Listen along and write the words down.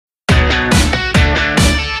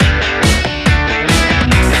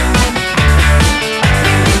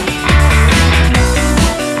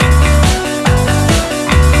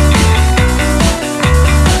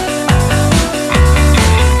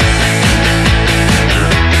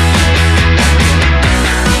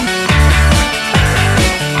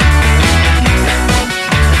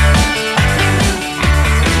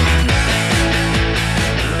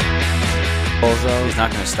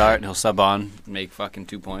start and he'll sub on, make fucking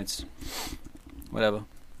 2 points. Whatever.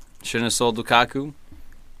 Shouldn't have sold Lukaku.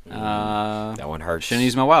 That one hurts. Shouldn't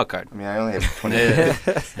use my wild card. I mean, I only have 20.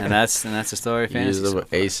 and that's the story of fantasy. Use them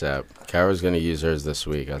ASAP. Kara's gonna use hers this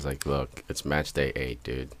week. I was like, look, it's match day 8,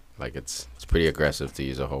 dude. Like it's pretty aggressive to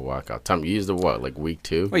use a whole walkout. Tom, you used the what? Like week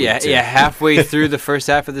 2? Well, yeah, halfway through the first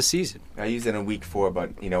half of the season. I used it in week 4,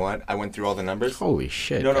 but you know what? I went through all the numbers. Holy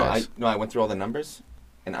shit! No, guys. I went through all the numbers,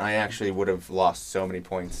 and I actually would have lost so many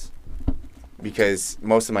points because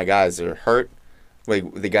most of my guys are hurt.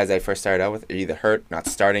 Like the guys I first started out with are either hurt, not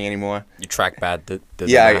starting anymore. You track bad.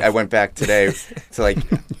 I went back today to like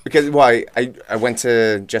because I went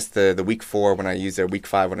to just the week 4 when I used it, week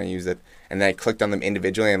 5 when I used it, and then I clicked on them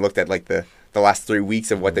individually and looked at like the last 3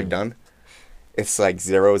 weeks of what they've done. It's like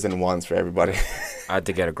 0s and 1s for everybody. I had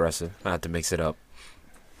to get aggressive. I had to mix it up.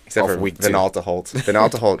 Except for week 2. Vinalta Holt.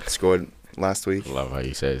 Vinalta Holt scored last week. Love how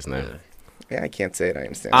you say his name. Yeah, I can't say it. I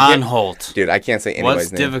understand. Anholt. Dude, I can't say anybody's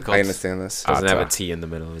What's name. difficult? I understand this. Doesn't have a T in the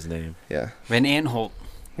middle of his name. Yeah. Van Anholt.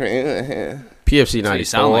 PFC 94. That's what you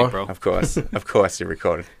sound like, bro. Of course. Of course you're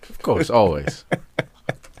recording. Of course, always.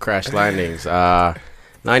 Crash landings.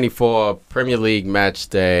 94 Premier League match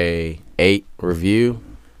day 8 review.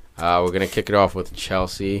 We're gonna kick it off with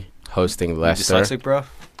Chelsea hosting Leicester. Dyslexic, bro.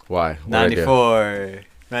 Why? What'd I do? 94.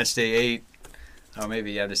 Match day 8. Oh,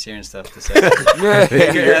 maybe I'm just hearing stuff to say. I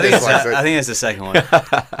think it's the second one,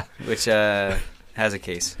 which has a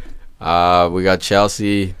case. We got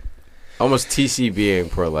Chelsea almost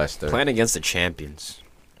TCBing poor Leicester. Playing against the champions.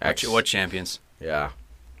 What champions? Yeah.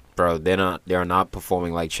 Bro, they are not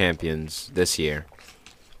performing like champions this year.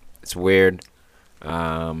 It's weird.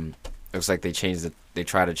 Looks like they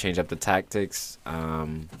try to change up the tactics.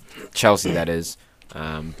 Chelsea, that is.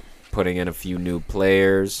 Putting in a few new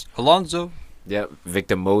players. Alonso. Yep,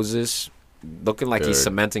 Victor Moses, looking like he's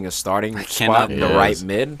cementing a starting cannot spot in the right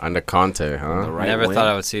mid. Under Conte, huh? Right I never wing. thought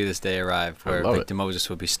I would see this day arrive where love Victor Moses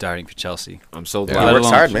would be starting for Chelsea. I'm so Yeah. glad. He works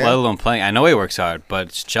hard, man. Let alone playing. I know he works hard, but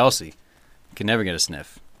it's Chelsea. Can never get a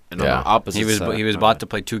sniff. And on the opposite He was side, he was bought to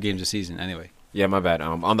play 2 games a season anyway. Yeah, my bad.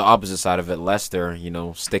 On the opposite side of it, Leicester,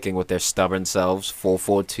 sticking with their stubborn selves,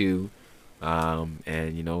 4-4-2,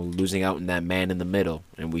 and losing out in that man in the middle.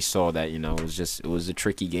 And we saw that it was a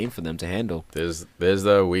tricky game for them to handle. There's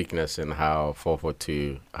the weakness in how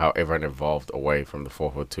 4-4-2, how everyone evolved away from the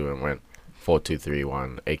 4-4-2 and went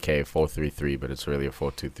 4-2-3-1, aka 4-3-3, but it's really a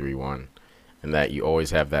 4-2-3-1. And that you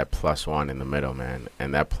always have that +1 in the middle, man.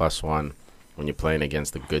 And that +1, when you're playing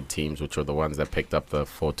against the good teams, which were the ones that picked up the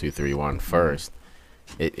 4-2-3-1 first,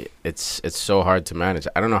 it's so hard to manage.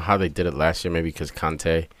 I don't know how they did it last year, maybe because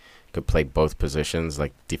Conte could play both positions,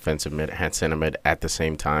 like defensive mid and center mid at the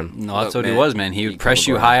same time. No, that's what he was, man. He would press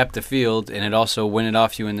you high up the field, and it also win it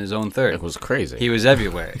off you in his own third. It was crazy. He was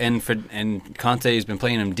everywhere. and Conte has been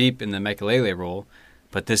playing him deep in the Mekelele role,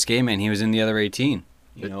 but this game, man, he was in the other 18.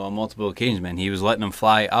 On multiple occasions, man. He was letting him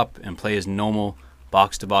fly up and play his normal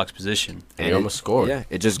box-to-box position. And he almost scored. Yeah,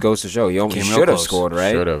 it just goes to show. He almost Came real should have close. scored,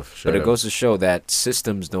 right? Should have. But it goes to show that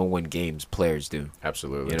systems don't win games, players do.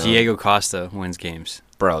 Absolutely. Diego Costa wins games.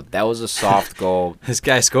 Bro, that was a soft goal. This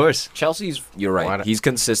guy scores. You're right. He's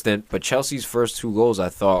consistent, but Chelsea's first 2 goals I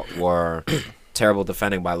thought were terrible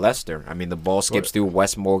defending by Leicester. I mean, the ball skips through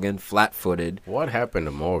Wes Morgan, flat-footed. What happened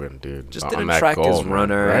to Morgan, dude? Just on didn't that track goal, his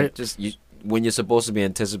runner. right? When you're supposed to be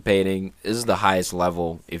anticipating, this is the highest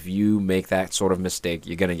level. If you make that sort of mistake,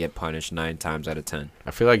 you're going to get punished 9 times out of 10.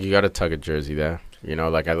 I feel like you got to tug a jersey there. I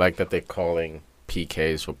like that they're calling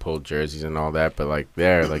PKs for pulled jerseys and all that, but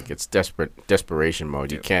it's desperation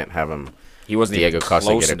mode. You can't have him. He wasn't Diego even Costa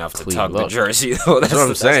close get a enough to clean tug the look. jersey, though. That's what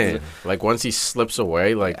I'm saying. Like, once he slips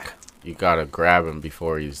away, you got to grab him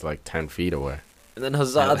before he's, 10 feet away. And then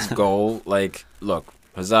Hazard's goal, look,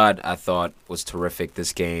 Hazard, I thought, was terrific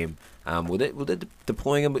this game. With it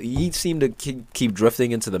deploying him, he seemed to keep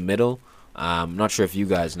drifting into the middle. I'm not sure if you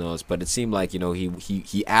guys know this, but it seemed like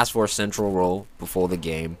he asked for a central role before the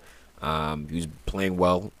game. He was playing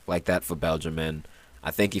well like that for Belgium, and I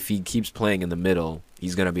think if he keeps playing in the middle,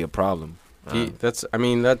 he's gonna be a problem. That's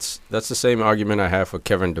the same argument I have for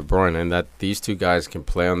Kevin De Bruyne, and that these 2 guys can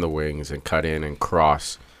play on the wings and cut in and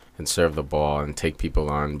cross and serve the ball and take people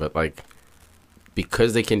on, but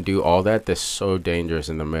because they can do all that, they're so dangerous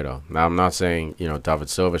in the middle. Now, I'm not saying, David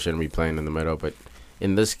Silva shouldn't be playing in the middle, but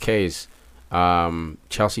in this case,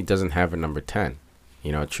 Chelsea doesn't have a number 10.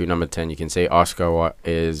 A true number 10. You can say Oscar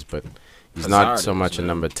is, but he's not so much a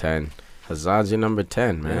number 10. Hazard's your number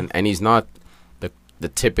 10, man. Yeah. And he's not the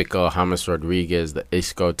typical James Rodriguez, the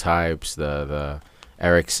Isco types, the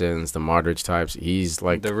Ericssons, the Modric types. He's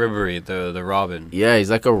like the Ribery, the Robin. Yeah, he's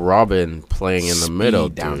like a Robin playing in the middle,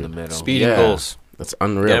 down dude. the middle. Speed and goals. That's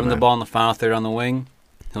unreal. Get him the man. ball in the final third on the wing,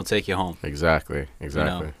 he'll take you home. Exactly.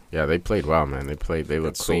 Yeah, they played well, man. They looked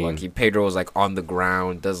That's so clean. lucky. Pedro was like on the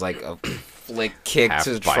ground, does like a flick kick Half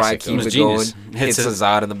to try to bicycle. keep It it was going. genius. Hits Hits it.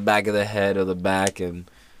 Hazard in the back of the head or the back, and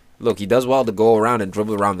look, he does well to go around and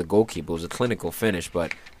dribble around the goalkeeper. It was a clinical finish,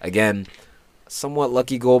 but again, somewhat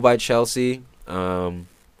lucky goal by Chelsea.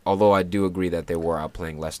 Although I do agree that they were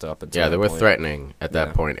outplaying Leicester up until Yeah, they that were point. threatening at that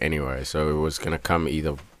Yeah. point anyway, so it was gonna come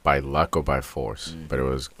either by luck or by force, but it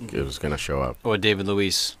was gonna show up. Or David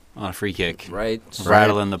Luiz on a free kick. Right,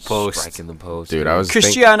 Rattling the post. striking the post. Dude, I was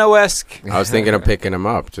Cristiano-esque. I was thinking of picking him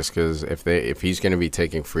up just because if he's gonna be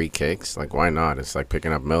taking free kicks, like why not? It's like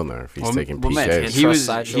picking up Milner if he's taking man, PKs. he was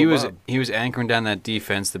Sideshow he was Bob. he was anchoring down that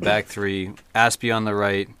defense, the back three, Aspie on the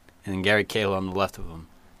right, and Gary Cahill on the left of him.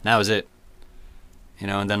 And that was it.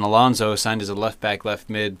 And then Alonso signed as a left back, left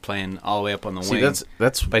mid, playing all the way up on the See, wing.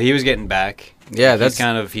 that's But he was getting back. Yeah, He's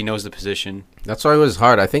he knows the position. That's why it was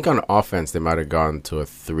hard. I think on offense they might have gone to a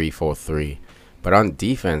 3-4-3, but on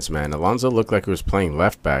defense, man, Alonso looked like he was playing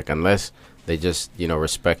left back, unless they just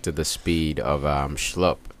respected the speed of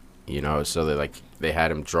Schlupp, so they had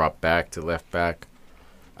him drop back to left back.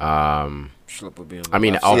 Schlupp would be on the I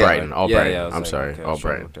mean left. Albrighton. Yeah, Albrighton. yeah, I was I'm like, sorry, okay, I was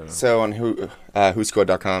trying to Albrighton. look that up. So on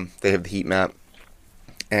WhoScored.com, they have the heat map,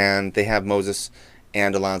 and they have Moses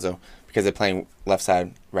and Alonso because they're playing left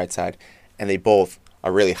side, right side, and they both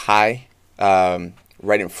are really high,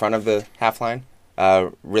 right in front of the half line,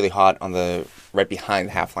 really hot on the right behind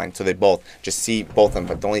the half line. So they both just see both of them.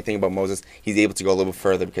 But the only thing about Moses, he's able to go a little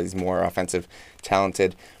further because he's more offensive,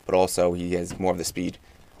 talented, but also he has more of the speed.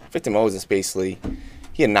 Victor Moses basically,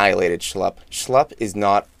 he annihilated Schlupp. Schlupp is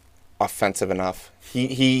not offensive enough.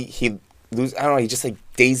 He lose. I don't know. He just like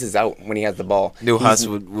dazes out when he has the ball. Newhouse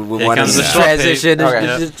would Here want comes to the Schlupp transition hate. and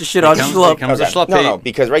Okay. just shit on Here Schlupp. comes the Schlupp No, hate. no,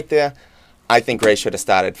 because right there, I think Gray should have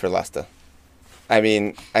started for Leicester. I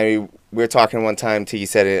mean, we were talking one time. T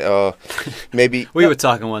said it. Oh, maybe We were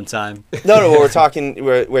talking one time. No, we're talking.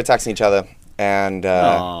 We're texting each other, and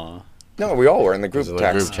Aw. no, we all were in the group It was in the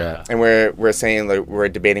text, group chat. and we're saying like we're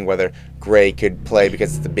debating whether Gray could play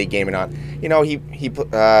because it's a big game or not. He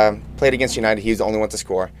played against United. He was the only one to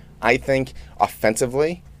score. I think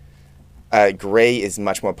offensively, Gray is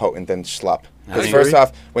much more potent than Schlupp. Because I first agree.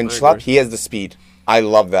 off, when I Schlupp, agree. he has the speed. I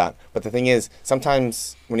love that. But the thing is,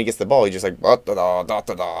 sometimes when he gets the ball, he just like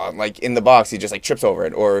like in the box, he just like trips over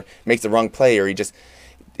it or makes the wrong play, or it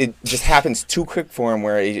just happens too quick for him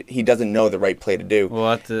where he doesn't know the right play to do.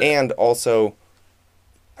 Well, And also,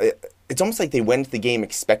 it's almost like they went into the game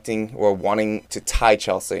expecting or wanting to tie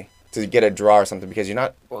Chelsea to get a draw or something because you're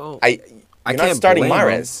not. Well, You're I not can't starting blame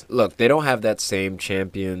Mahrez. them. Look, they don't have that same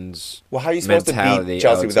champions Well, how are you supposed to mentality, beat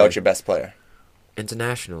Chelsea I would without say. your best player?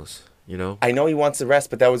 Internationals. I know he wants the rest,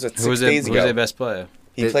 but that was 6 who was days their ago. best player?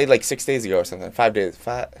 He They- played like 6 days ago or something. 5 days.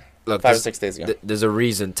 Look, 5 or this- 6 days ago. There's a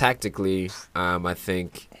reason tactically. I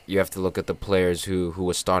think you have to look at the players who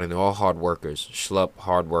were starting. They're all hard workers. Schlupp,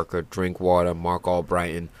 hard worker. Drinkwater, Mark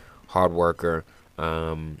Albrighton, hard worker.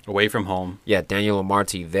 Away from home. Yeah, Daniel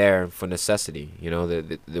Amartey there for necessity.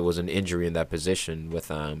 There was an injury in that position with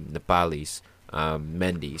Nepalese,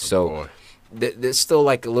 Mendy. So Boy. there's still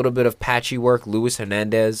like a little bit of patchy work. Luis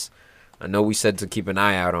Hernandez, I know we said to keep an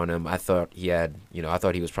eye out on him. I thought he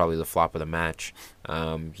was probably the flop of the match.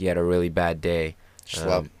 He had a really bad day.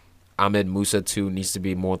 Schlupp. Ahmed Musa too needs to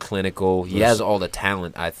be more clinical. He has all the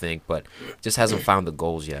talent, I think, but just hasn't found the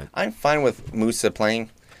goals yet. I'm fine with Musa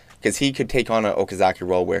playing because he could take on an Okazaki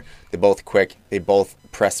role where they're both quick, they both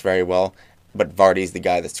press very well, but Vardy's the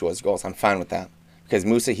guy that scores goals. I'm fine with that because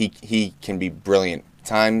Musa, he can be brilliant.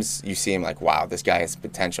 Times you see him like, wow, this guy has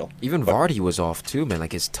potential. Even Vardy was off too, man.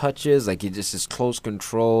 Like his touches, like his close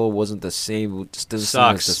control wasn't the same. Just doesn't seem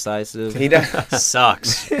as Sucks. decisive. He does.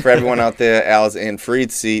 Sucks. For everyone out there, Al's in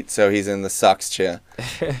Freed's seat, so he's in the sucks chair.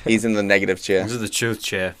 He's in the negative chair. This is the truth,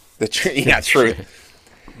 chair. Yeah, true.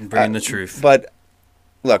 Bring the truth. But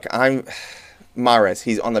look, Mahrez.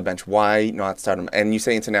 He's on the bench. Why not start him? And you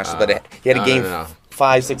say international, but he had a game No.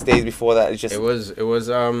 5-6 days before that. It's just It was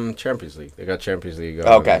Champions League. They got Champions League.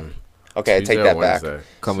 Okay. Okay, I Tuesday take or that back. Wednesday.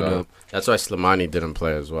 Coming up. That's why Slimani didn't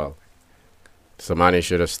play as well. Slimani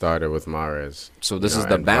should have started with Mahrez. So this You is know,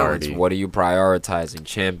 the and balance. Vardy. What are you prioritizing?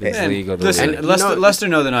 Champions And League or the listen, league? And Leicester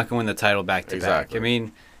know they're not going to win the title back to back. Exactly. I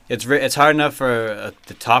mean, it's hard enough for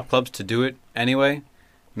the top clubs to do it anyway.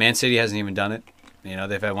 Man City hasn't even done it.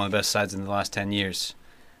 They've had one of the best sides in the last 10 years.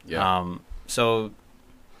 Yeah. So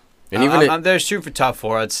And even they're shooting for top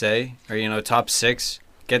 4, I'd say, or top 6.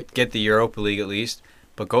 Get the Europa League at least,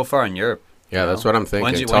 but go far in Europe. yeah, that's what I'm thinking.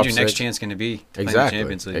 When's Top your next six. chance going to be? To play in the Exactly.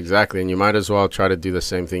 Champions League. Exactly. And you might as well try to do the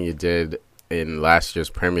same thing you did in last year's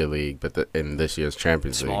Premier League, but in this year's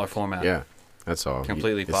Champions League. Smaller format. Yeah, that's all.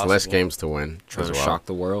 Completely It's possible. less games to win. Trying as to well. shock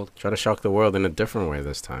the world. Try to shock the world in a different way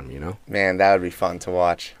this time, you know? Man, that would be fun to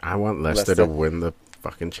watch. I want Leicester to win the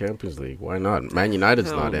fucking Champions League. Why not? Man United's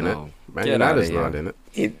Hell not in it. no. Man Get United's outta here. not in it.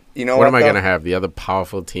 You know What am I though? going to have? The other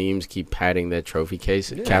powerful teams keep padding their trophy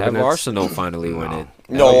case Yeah, have cabinets? Arsenal finally win it.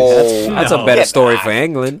 No. That's a No. better Get story back. for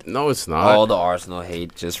England. No, it's not. All the Arsenal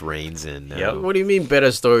hate just reigns in now. Yep. What do you mean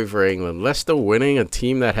better story for England? Leicester winning, a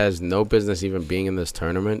team that has no business even being in this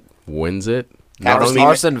tournament, wins it. Not only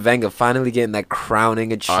Arsene Wenger finally getting that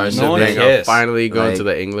crowning achievement. Arsene No one Wenger cares. finally going Like- to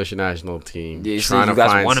the English national team, Yeah, you trying see, to you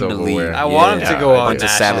guys find want him to silverware. leave. I want him to go a on bunch of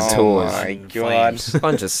national saboteurs. Oh my in God. flames.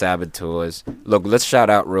 Bunch of saboteurs. Look, let's shout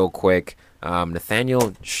out real quick.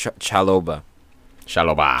 Nathaniel Chaloba.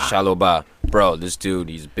 Shaloba. Bro, this dude,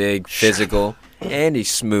 he's big, physical, and he's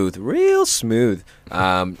smooth. Real smooth.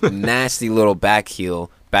 Nasty little back heel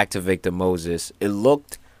back to Victor Moses. It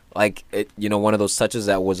looked like, one of those touches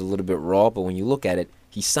that was a little bit raw, but when you look at it,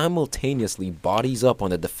 he simultaneously bodies up on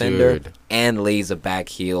the defender Dude. and lays a back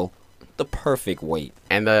heel. The perfect weight.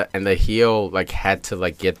 And the heel had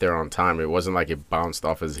to get there on time. It wasn't like it bounced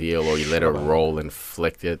off his heel or he let it roll and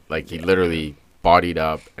flicked it. Like he literally bodied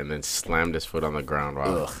up and then slammed his foot on the ground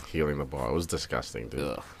while healing the ball. It was disgusting, dude.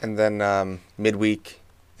 Ugh. And then midweek,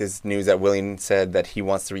 there's news that Willian said that he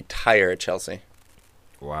wants to retire at Chelsea.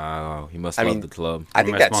 Wow, he must I love mean, the club. I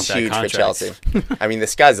think must that's want that huge for contract. Chelsea. I mean, the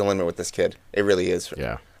sky's the limit with this kid. It really is.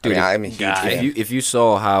 Yeah. Dude, I'm a huge guy. fan. If you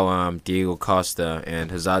saw how Diego Costa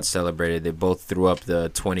and Hazard celebrated, they both threw up the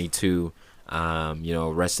 22.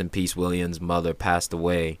 Rest in peace. Williams' mother passed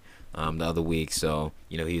away the other week, so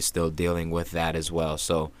he's still dealing with that as well.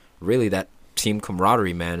 So really, that team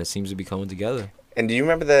camaraderie, man, it seems to be coming together. And do you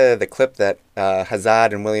remember the clip that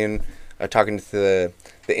Hazard and Willian are talking to the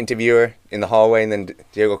interviewer in the hallway, and then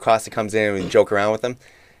Diego Costa comes in and we joke around with him?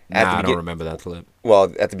 I don't remember that clip.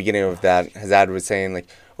 Well, at the beginning of that, Hazard was saying, like,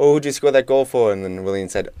 oh, who'd you score that goal for? And then Willian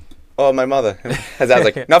said, oh, my mother. Hazard's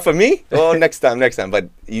like, not for me? Oh, next time. But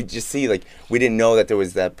you just see, like, we didn't know that there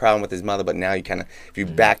was that problem with his mother, but now you kind of, if you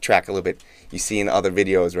backtrack a little bit, you see in other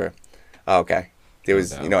videos where, oh, okay, there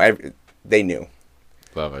was, they knew.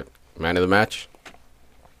 Love it. Man of the match?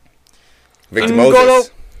 Victor N'Golo.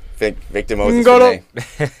 Moses. Victor Moses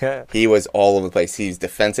for me. He was all over the place. He's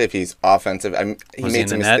defensive. He's offensive. He Was made he in the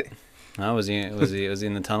some net? mistakes. No, was he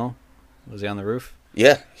in the tunnel? Was he on the roof?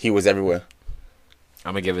 Yeah, he was everywhere.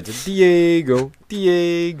 I'm gonna give it to Diego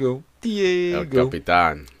El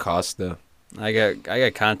Capitan. Costa. I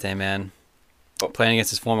got Conte, man. Oh. Playing against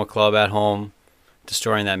his former club at home,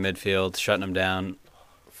 destroying that midfield, shutting him down.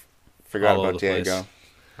 Forgot All over about the place.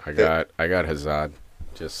 Diego. I got Hazard.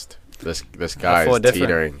 Just this guy fought is different.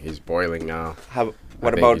 teetering. He's boiling now. What I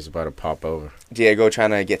think about he's about to pop over. Diego trying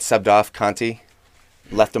to get subbed off? Conte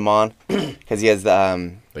left him on because he has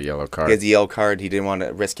the The yellow he card. has the yellow card. He didn't want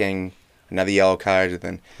to risk getting another yellow card. And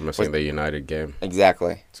then Missing the United game.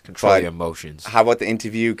 exactly. Control But your emotions. how about the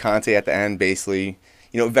interview? Conte at the end, basically,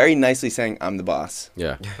 very nicely saying, "I'm the boss."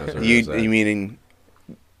 Yeah. That's what it You was at. meaning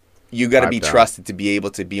you got to be Pipe down. trusted to be able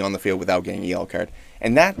to be on the field without getting a yellow card,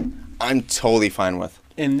 and that I'm totally fine with.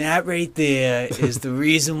 And that right there is the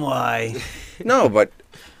reason why. No, but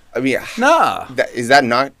I mean, Nah. is that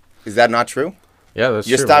not true? Yeah, that's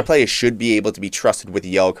Your true. star man. player should be able to be trusted with a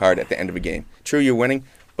yellow card at the end of a game. True, you're winning,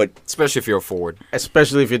 but Especially if you're a forward.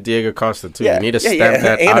 Especially if you're Diego Costa, too. Yeah, You need to yeah, stamp yeah.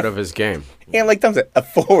 that And out if- of his game. and like Tom's a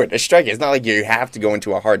forward, a striker. It's not like you have to go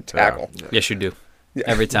into a hard tackle. Yes, you do.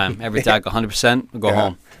 Every time. Every tackle, 100%. We'll go Yeah.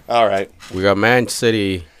 home. All right. We got Man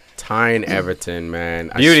City tying Everton,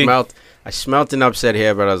 man. Beauty. I smelt an upset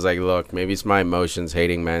here, but I was like, look, maybe it's my emotions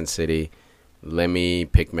hating Man City. Let me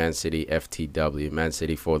pick Man City FTW. Man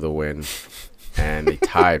City for the win. And they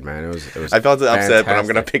tied, man. It was I felt upset, but I'm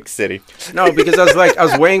gonna fantastic. pick City. No, because I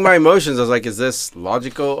was weighing my emotions. I was like, is this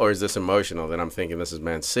logical or is this emotional? Then I'm thinking this is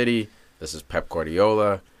Man City. This is Pep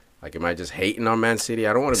Guardiola. Like, am I just hating on Man City?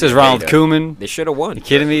 I don't want to. This is Ronald Koeman. They should have won. You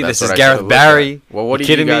kidding me? That's This is what I Gareth should've looked at. Barry. Well, what You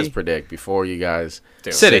do you kidding guys me? predict before you guys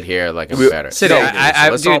City. sit here like I'm We- better? City. No,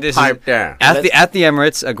 Let's all Dude, this pipe is down. at the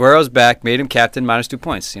Emirates. Aguero's back, made him captain, -2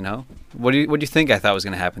 points. What do you think I thought was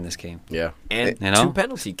going to happen this game? Yeah. And You know? 2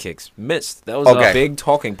 penalty kicks missed. That was Okay. a big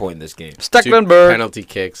talking point in this game. 2 Stecklenburg. penalty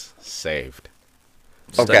kicks saved.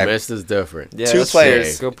 Okay. The missed is different. Yeah, Two that's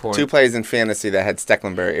players. Good point. Two players in fantasy that had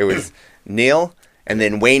Stecklenburg. It was Neil and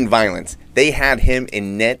then Wayne Violence. They had him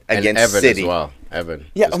in net And against Evan City. as well. Evan.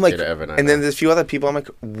 Yeah, This I'm like, kid Evan, I and know. then there's a few other people. I'm like,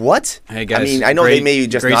 what? Hey guys, I mean, I know they may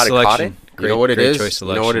just great not have caught selection. it. You know what it Great is? choice You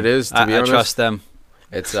know what it selection. is, to be I honest? trust them.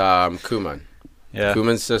 It's Koeman. Yeah.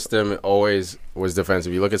 Koeman's system always was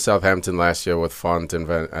defensive. You look at Southampton last year with Font and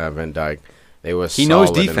Van Dijk. They were. He knows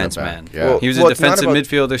solid in the defense, back. man. Yeah. Well, He was it's a not defensive about-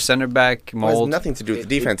 midfielder, center back, Well, it has mold. nothing to do with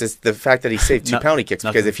the defense. It's the fact that he saved two No- penalty kicks.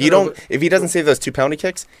 Because nothing. if he doesn't save those two penalty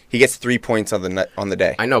kicks, he gets 3 points on the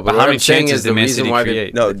day. I know, But but how what many I'm saying chances is did the Man reason City why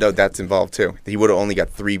create? No, that's involved too. He would have only got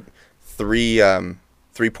three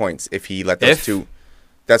points if he let those two.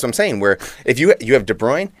 That's what I'm saying. Where if you have De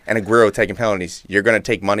Bruyne and Aguero taking penalties, you're going to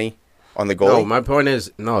take money on the goalie. No, my point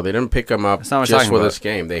is, no, they didn't pick him up That's not what I'm just talking for about. this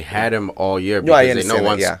game. They had him all year No, I because they know understand that,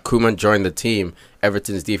 once yeah. Koeman joined the team,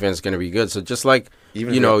 Everton's defense is going to be good. So just like,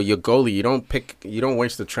 Even you if know, your goalie, you don't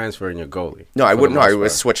waste the transfer in your goalie. No, I for the wouldn't. No, I most would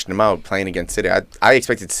have part. switched him out playing against City. I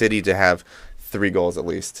expected City to have 3 goals at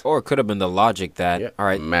least. Or it could have been the logic that, Yeah. all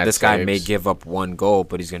right, Matt this guy may saves. give up 1 goal,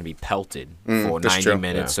 but he's going to be pelted for that's 90 true.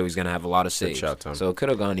 minutes, Yeah. so he's going to have a lot of saves. shot, Tom. So it could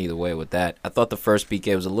have gone either way with that. I thought the first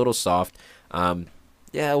PK was a little soft.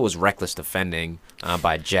 Yeah, it was reckless defending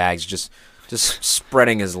by Jags, just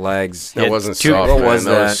spreading his legs. That Yeah, wasn't two- soft, what man. was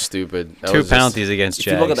that that? was stupid. That Two was just- penalties against If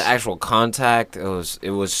Jags. you look at the actual contact, it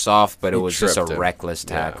was soft, but it He was just a tripped him. reckless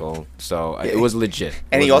Yeah. tackle. So it was legit. It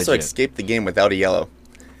And he was also legit. escaped the game without a yellow.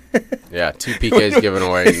 Yeah, 2 PKs given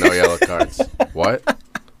away, no yellow cards. What?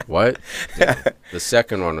 The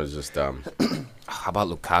second one was just dumb. How about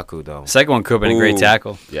Lukaku, though? Second one could have been a great Ooh.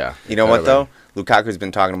 tackle. Yeah. You know Could what have though? Lukaku's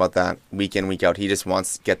been talking about that week in, week out. He just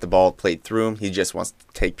wants to get the ball played through him. He just wants to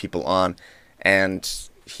take people on, and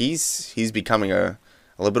he's becoming a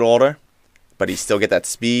little bit older, but he still get that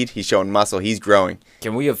speed. He's showing muscle. He's growing.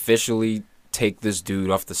 Can we officially take this dude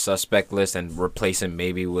off the suspect list and replace him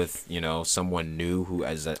maybe with, someone new who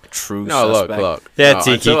is a true No, suspect? look. Yeah, No,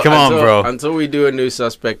 Tiki, come on, bro. Until we do a new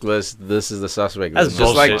suspect list, this is the suspect That's list.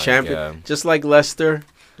 Just like bullshit. champion, Yeah. just like Leicester.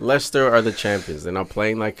 Leicester are the champions. They're not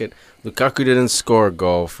playing like it. Lukaku didn't score a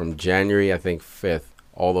goal from January, I think, 5th,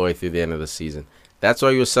 all the way through the end of the season. That's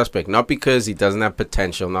why he was suspect. Not because he doesn't have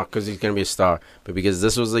potential, not because he's going to be a star, but because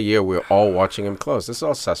this was the year we're all watching him close. That's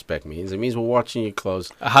all suspect means. It means we're watching you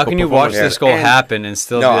close. How can you performance. watch this goal And- happen and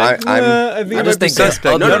still No, be like, I'm- I think I it just might be think there's suspect.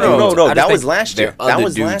 other No, dudes. no, I just that was think last there year. are That other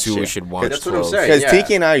was dudes last who year. we should watch That's what I'm close. saying. Because Yeah.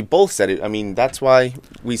 Tiki and I both said it. I mean, that's why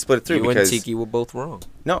we split it through. You and because Tiki were both wrong.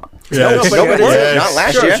 no, Yes. no, but it Yes. not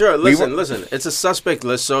last Sure, year. sure. We Listen. It's a suspect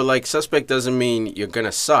list, so like suspect doesn't mean you're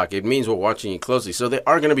gonna suck. It means we're watching you closely. So there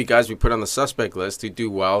are gonna be guys we put on the suspect list who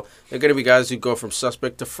do well. There are gonna be guys who go from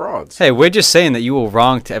suspect to frauds. Hey, we're just saying that you were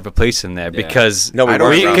wrong to ever place him there Yeah. because No, we I don't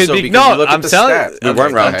weren't think wrong. so be- because no, you look I'm at the telling stats. We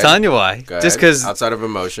weren't wrong. I'm telling you why. Go Just ahead. because outside of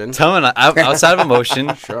emotion. outside of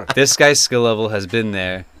emotion, Sure. this guy's skill level has been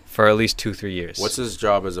there for at least 2-3 years. What's his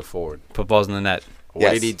job as a forward? Put balls in the net. What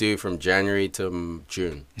Yes. did he do from January to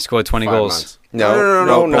June? He scored 20 5 goals. months. No.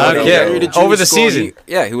 Okay. January to June Over he the scored, season.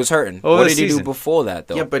 he was hurting. Over What the did he do season. before that,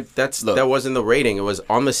 though? Yeah, but Look. that wasn't the rating. It was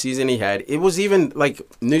on the season he had. It was even like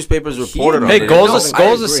newspapers reported on Hey, it. goals No, I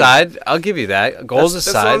goals agree. aside, I'll give you that. Goals That's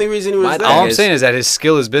aside, the only reason he was My there. all thing I'm is- saying is that his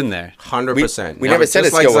skill has been there. 100%. We never said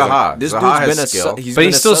just his like skill wasn't- Zaha. This Zaha dude's has been a skill, But he been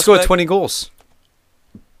a still scored suspect. 20 goals.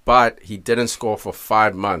 but he didn't score for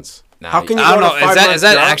 5 months. Nah, How can you I don't go know. to 5 Is months? that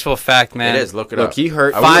an drought? actual fact, man? It is. Look it Look, up. he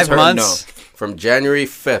hurt. I was 5 hurt, months? From January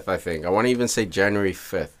 5th, I think. I want to even say January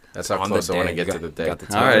 5th. That's how On close the I want to day. get You to the got- day. got the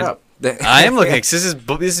Look time. it All up. I am looking. 'Cause this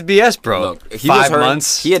is BS, bro. Look, he 5 was hurt.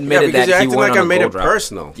 months. He Yeah, admitted because that you're he acting went like on I a made goal it drought.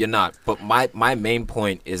 personal. You're not. But my main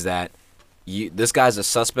point is that this guy's a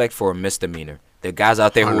suspect for a misdemeanor. There are guys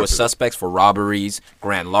out there who are 100%. suspects for robberies,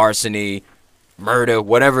 grand larceny, murder,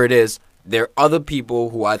 whatever it is. There are other people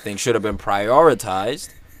who I think should have been prioritized.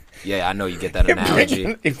 Yeah, I know you get that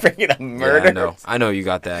analogy. You're bringing up murder. Yeah, I know you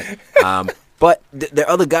got that. But there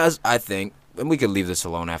are other guys, I think, and we could leave this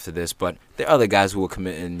alone after this, but there are other guys who are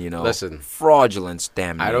committing, Listen. fraudulence,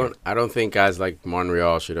 damn near. I don't think guys like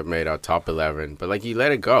Monreal should have made our top 11, but like you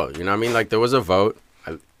let it go. You know what I mean? Like there was a vote.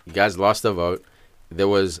 You guys lost the vote. There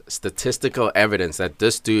was statistical evidence that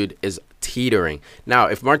this dude is teetering. Now,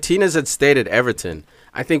 if Martinez had stayed at Everton,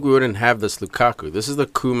 I think we wouldn't have this Lukaku. This is the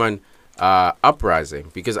Koeman uprising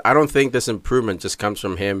because I don't think this improvement just comes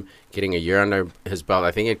from him getting a year under his belt.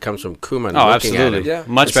 I think it comes from Koeman. Oh, looking at absolutely. it Yeah.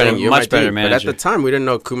 Much and saying, better. "You're Much my better dude." manager. But at the time, we didn't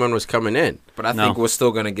know Koeman was coming in. But I No. think we're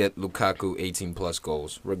still going to get Lukaku 18-plus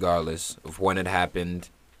goals, regardless of when it happened,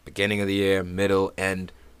 beginning of the year, middle,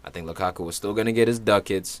 end. I think Lukaku was still going to get his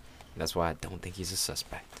ducats. That's why I don't think he's a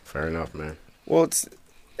suspect. Fair enough, man. Well,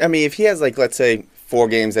 if he has, like, let's say 4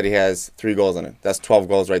 games that he has 3 goals in it, that's 12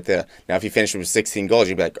 goals right there. Now, if he finished with 16 goals,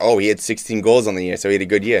 you'd be like, oh, he had 16 goals on the year, so he had a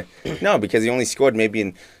good year. No, because he only scored maybe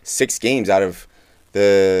in 6 games out of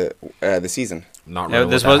the season. not Yeah, running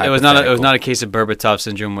this with was that it was not a, it was hypothetical. not a case of Berbatov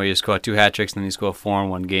syndrome where you score 2 hat tricks and then you score 4 in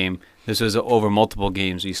one game. This was over multiple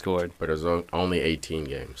games he scored. But it was only 18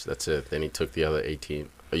 games. That's it. Then he took the other 18.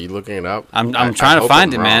 Are you looking it up? I'm I trying to hope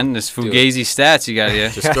find I'm it, wrong. man. This Fugazi stats you got here.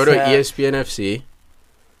 Just go to ESPN FC.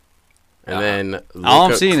 And then All I'm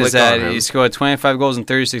look seeing is click that on him. he scored 25 goals in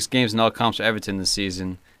 36 games in all comps for Everton this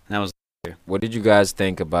season, and that was What did you guys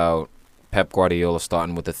think about Pep Guardiola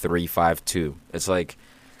starting with a 3-5-2? It's like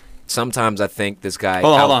sometimes I think this guy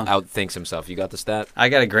Hold on. outthinks himself. You got the stat? I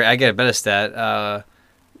got a better stat.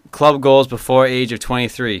 Club goals before age of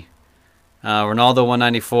 23. Ronaldo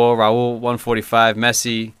 194, Raul 145,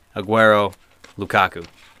 Messi, Aguero, Lukaku.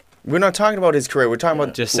 We're not talking about his career. We're talking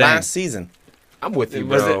about Just saying. last season. I'm with you,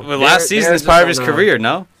 Was bro. it, well, last season is part of his career,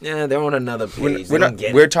 no? Yeah, they're on another page. We're not.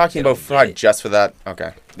 We're talking about fraud just for that.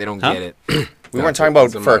 Okay. They don't Huh? get it. We weren't talking about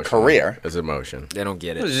It's for a emotion. career. It's emotion. They don't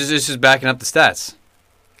get It's it. just backing up the stats.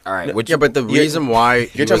 All right. Yeah, but the reason why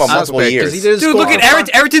you're talking about multiple years. Dude, Dude, look at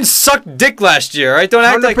Everton. Everton sucked dick last year, right? Don't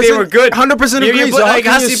act like they were good. 100% You're, agree. you're, So how like,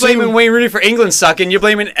 can how's you he assume- blaming Wayne Rooney for England sucking? You're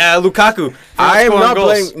blaming Lukaku for I am scoring not goals.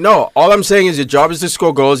 blaming. No, all I'm saying is your job is to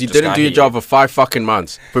score goals. You Just didn't got do your heated. job for 5 fucking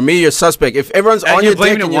months. For me, you're suspect. If everyone's And on you're your dick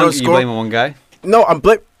blaming and you one. don't You score, blaming one guy. no, I'm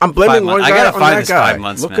blaming 5 one months. guy I gotta on find that this guy. 5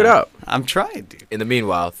 months. Look man. it up. I'm trying, dude. In the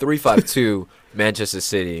meanwhile, 3-5-2, Manchester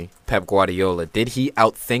City, Pep Guardiola. Did he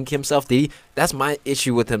outthink himself? Did he? That's my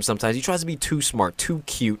issue with him sometimes. He tries to be too smart, too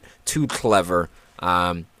cute, too clever.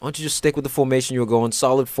 Why don't you just stick with the formation you were going?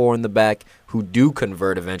 Solid 4 in the back who do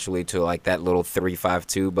convert eventually to like that little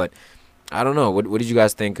 3-5-2. But I don't know. What did you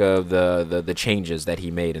guys think of the changes that he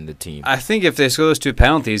made in the team? I think if they score those 2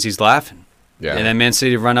 penalties, he's laughing. Yeah, And then Man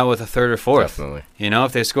City run out with a 3rd or 4th. definitely. You know,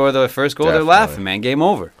 if they score the first goal, Definitely. they're laughing, man. Game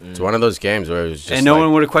over. It's one of those games where it was just And no like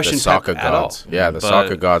one would have the questioned soccer Pep at all. gods. Yeah, the But-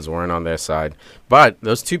 soccer gods weren't on their side. But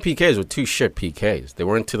those 2 PKs were 2 shit PKs. They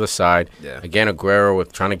weren't to the side. Yeah. Again, Aguero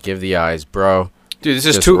with trying to give the eyes, bro. Dude, this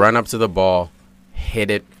is Just 2. run up to the ball,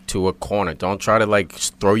 hit it to a corner. Don't try to like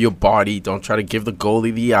throw your body. Don't try to give the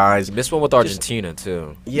goalie the eyes. This one with Argentina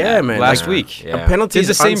too. Yeah, man. Last like, week. Yeah. A penalty Did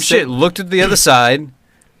the same shit. Looked at the other side,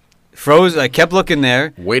 froze. I kept looking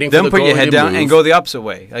there. Waiting for Then the put your goalie head to down move. and go the opposite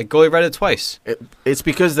way. Like goalie read it twice. It's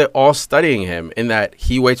because they're all studying him in that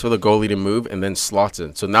he waits for the goalie to move and then slots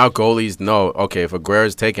it. So now goalies know, okay, if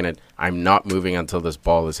Aguero's taking it, I'm not moving until this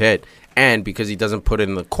ball is hit. And because he doesn't put it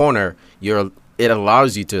in the corner, it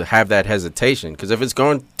allows you to have that hesitation. Because if it's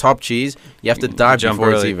going top cheese, you have to dive Jump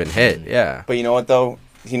before it's early. even hit. Yeah. But you know what though?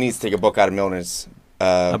 He needs to take a book out of Milner's.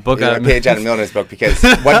 A book out of page out of Milner's book because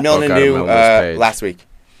what Milner Book out of knew Milner's page. last week,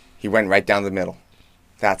 he went right down the middle.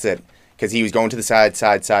 That's it. Because he was going to the sides.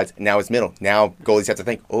 Now it's middle. Now goalies have to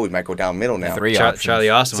think, oh, he might go down middle now. Three options. Charlie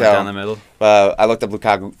Austin So- went down the middle. I looked up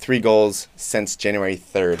Lukaku, 3 goals since January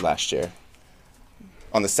 3rd last year.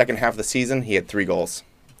 On the second half of the season, he had 3 goals.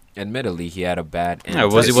 Admittedly, he had a bad. Yeah,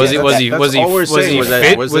 was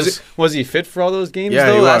he fit for all those games? Yeah,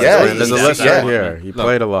 though? he was. Yeah, There's a he's- list yeah. right here. He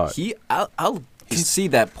played a lot. I'll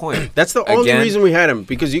concede that point. That's the only Again- reason we had him,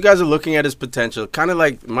 because you guys are looking at his potential. Kind of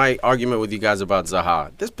like my argument with you guys about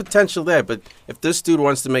Zaha. There's potential there, but if this dude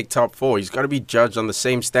wants to make top 4, he's got to be judged on the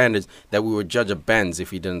same standards that we would judge a Benz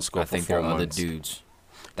if he didn't score I for think 4 there are other months. dudes.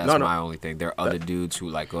 That's No, no. my only thing. There are other dudes who,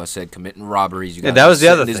 like I said, committing robberies. You Yeah, gotta that was the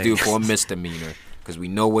sit other this thing. dude for a misdemeanor because we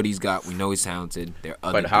know what he's got. We know he's talented. There are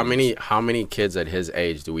other But how dudes. many kids at his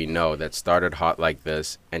age do we know that started hot like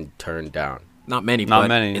this and turned down? Not many. Not but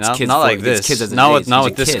many. It's Not- kids not for- like it's this. Kids as Not his with- age. not He's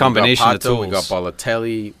with a this kid. combination. We got of Pato, we got tools.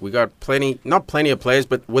 Balotelli, we got not plenty of players,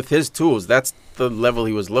 but with his tools, that's the level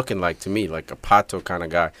he was looking like to me, like a Pato kind of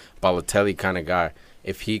guy, Balotelli kind of guy.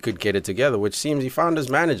 If he could get it together, which seems he found his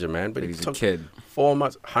manager, man, but But it he's a took kid. 4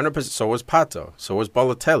 months. 100%. So was Pato. So was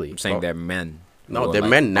Balotelli. I'm saying Well, they're men. No, who are, they're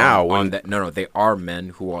men now. on When- that, no, they are men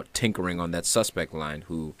who are tinkering on that suspect line.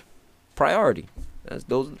 Who priority? That's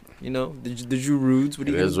those. You know, the Girouds. What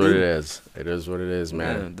It is what it is. It is what it is,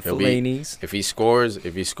 man. Yeah, the He'll be- Fellaini's. If he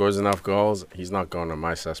scores enough goals, he's not going on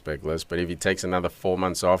my suspect list. But if he takes another 4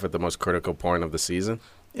 months off at the most critical point of the season,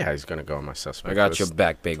 yeah, he's gonna go on my suspect I got list. your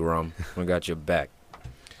back, Big Rum. I got your back.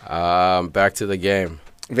 Back to the game.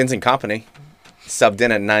 Vincent Kompany subbed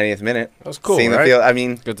in at 90th minute. That was cool, Seeing right? the field. I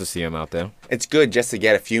mean, Good to see him out there. it's good just to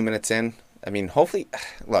get a few minutes in. I mean, hopefully,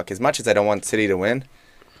 look, as much as I don't want City to win,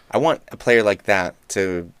 I want a player like that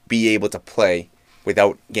to be able to play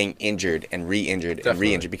without getting injured and re-injured and Definitely.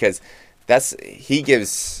 re-injured because he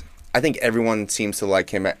gives. I think everyone seems to like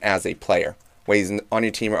him as a player. Whether he's on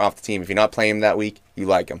your team or off the team, if you're not playing him that week, you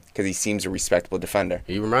like him because he seems a respectable defender.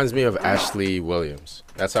 He reminds me of Ashley Williams.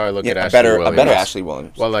 That's how I look at Yeah, Ashley Williams. a better Ashley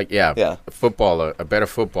Williams. Well, like, yeah, Yeah. a better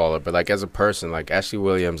footballer. But like as a person, like Ashley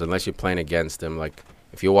Williams, unless you're playing against him, like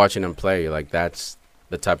if you're watching him play, like that's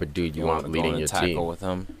the type of dude you want leading your team. With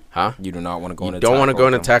him, huh? You do not want to go in. You don't want to go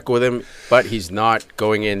in and tackle with him, but he's not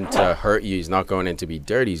going in to hurt you. He's not going in to be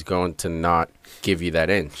dirty. He's going to not give you that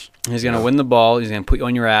inch. He's going to win the ball. He's going to put you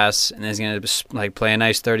on your ass, and then he's going to like play a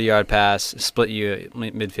nice 30-yard pass, split you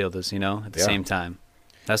midfielders, at the same time.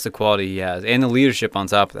 That's the quality he has, and the leadership on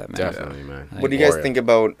top of that, man. Definitely, man. What do you guys think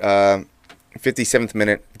about 57th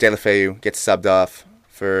minute, De La Feu gets subbed off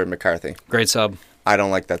for McCarthy? Great sub. I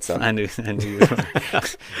don't like that sub. I knew you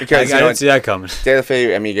because I didn't see that coming. De La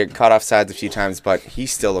Feu, I mean, he got caught off sides a few times, but he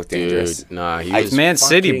still looked dangerous. Dude, nah, he was Man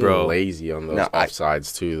City, bro. lazy on those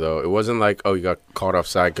offsides too, though. It wasn't like, he got caught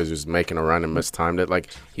offside because he was making a run and mistimed it.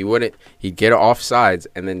 Like he'd get offsides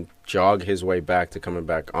and then jog his way back to coming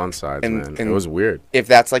back onsides, man. It was weird. If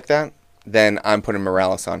that's like that, then I'm putting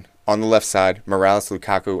Morales on. On the left side, Morales,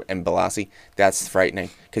 Lukaku, and Balassi. That's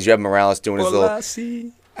frightening because you have Morales doing his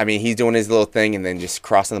little. I mean, he's doing his little thing and then just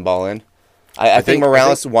crossing the ball in. I think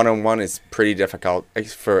Morales one-on-one is pretty difficult,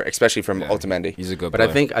 especially from Otamendi. He's a good player. But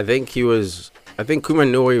I think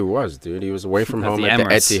Koeman knew where he was, dude. He was away from home at the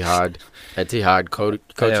Etihad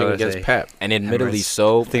coaching against Pep. And admittedly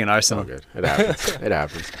so... Thinking Arsenal. Good. It happens. It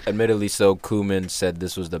happens. Admittedly so, Koeman said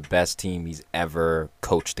this was the best team he's ever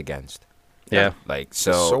coached against. Yeah. Like,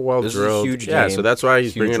 so well this drilled. Is a huge yeah, game, so that's why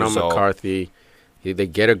he's bringing result. on McCarthy. They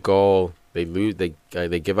get a goal. They lose. They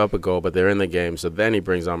give up a goal, but they're in the game. So then he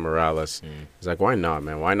brings on Morales. He's like, why not,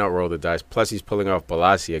 man? Why not roll the dice? Plus, he's pulling off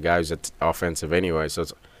Balassi, a guy who's offensive anyway. So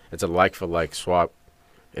it's a like-for-like swap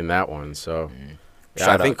in that one. So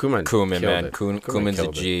I think Koeman, man. Koeman's a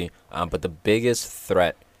G. But the biggest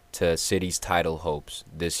threat to City's title hopes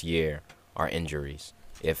this year are injuries.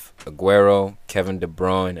 If Aguero, Kevin De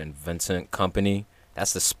Bruyne, and Vincent Kompany,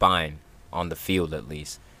 that's the spine on the field at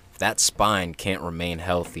least. If that spine can't remain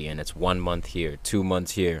healthy and it's 1 month here, 2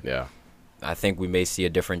 months here, I think we may see a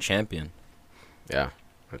different champion. Yeah,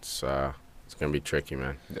 it's gonna be tricky,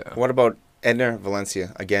 man. Yeah. What about Edner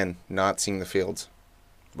Valencia again? Not seeing the fields.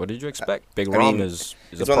 What did you expect? Big Rom is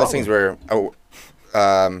it's one of those things where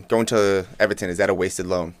going to Everton, is that a wasted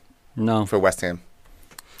loan? No, for West Ham.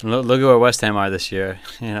 Look at where West Ham are this year.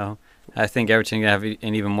 I think Everton going to have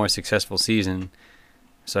an even more successful season.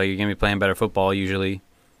 So you're going to be playing better football usually.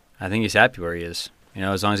 I think he's happy where he is.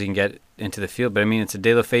 As long as he can get into the field. But I mean, it's a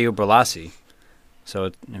De La Feu Balassi. So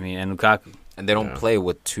and Lukaku. And they don't play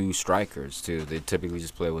with two strikers too. They typically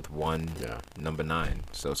just play with one number 9.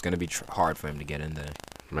 So it's going to be hard for him to get in there.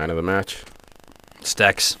 Man of the match.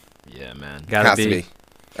 Stex. Yeah, man. Has to be.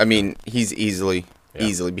 I mean, he's easily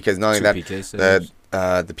because not only that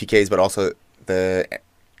the PKs, but also the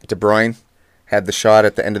De Bruyne had the shot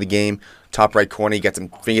at the end of the game, top right corner. He got some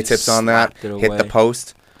fingertips on that, hit the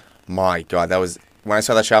post. My God, that was when I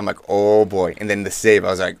saw that shot. I'm like, oh boy! And then the save, I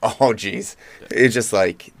was like, oh geez. It's just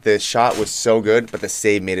like the shot was so good, but the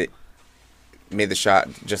save made the shot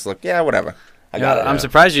just look whatever. I'm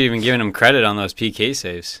surprised you're even giving him credit on those PK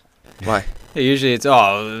saves. Why? Usually it's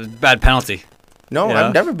bad penalty. No,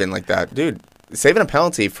 I've never been like that, dude. Saving a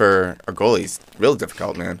penalty for a goalie is real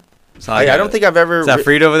difficult, man. I don't think I've ever... Is that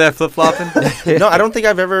Freed over there flip-flopping? No, I don't think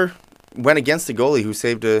I've ever went against a goalie who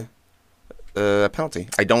saved a penalty.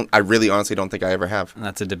 I really honestly don't think I ever have. And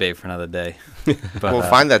that's a debate for another day. But, we'll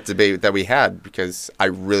find that debate that we had because I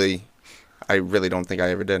really don't think I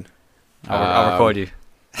ever did. I'll record you.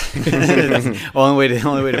 only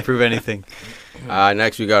way to prove anything.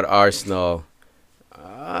 Next we got Arsenal.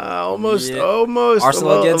 Almost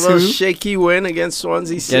Arsenal a little shaky win against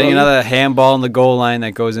Swansea City. Getting another handball in the goal line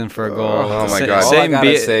that goes in for a goal. Oh my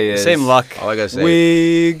God! Same luck. All I gotta say.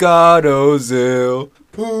 We got Ozil.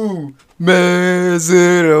 Who?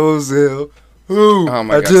 Mesut Ozil. Who? Oh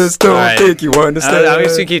my I God. just don't think you understand. I'm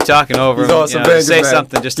just gonna keep talking over him. Awesome say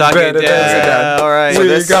something. Just talk it. Yeah, all right.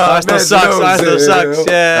 Arsenal sucks. Arsenal sucks.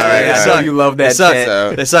 Yeah, all right, they suck. You love that.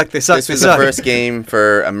 They suck. They suck. This was the first game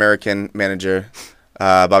for American manager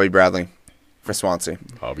Bobby Bradley for Swansea.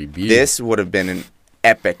 Bobby B. This would have been an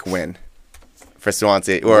epic win for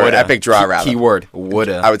Swansea, or an epic draw, rather. Keyword,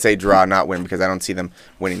 woulda. I would say draw, not win, because I don't see them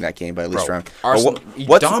winning that game by at least round. Arsenal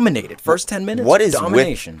dominated. First 10 minutes, what is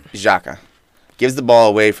domination. With Xhaka? Gives the ball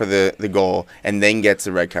away for the goal, and then gets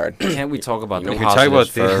a red card. Can't we talk about the positives?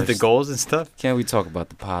 positives We talk about first? the goals and stuff? Can't we talk about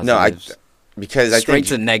the positives? No, because I straight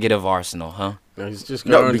think... to negative Arsenal, huh? No,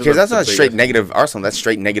 because that's not straight negative Arsenal. That's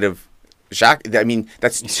straight negative Xhaka. I mean,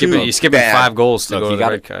 that's you're skipping 5 goals to go to the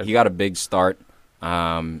red card. He got a big start,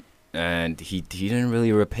 and he didn't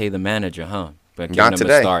really repay the manager, huh? But giving him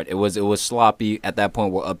a start. It was sloppy. At that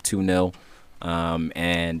point, we're up 2-0,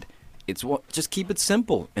 and it's just keep it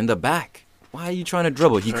simple in the back. Why are you trying to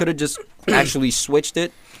dribble? He could have just actually switched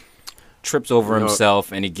it. trips over You know-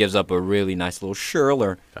 himself, and he gives up a really nice little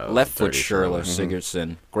Schürrler, That was left foot dirty Schürrler, Schürrle.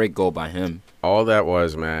 Sigurdsson. Great goal by him. All that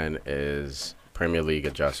was, man, is Premier League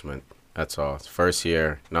adjustment. That's all. First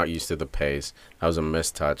year, not used to the pace. That was a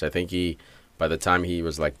missed touch. I think by the time he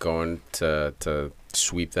was like going to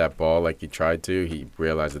sweep that ball like he tried to, he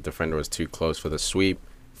realized the defender was too close for the sweep,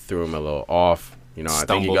 threw him a little off. You know, I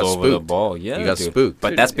think he Stumbled got over the spooked. ball. Yeah, He got dude. spooked.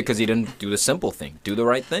 But that's because he didn't do the simple thing. Do the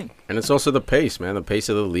right thing. And it's also the pace, man. The pace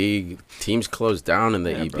of the league. Teams close down in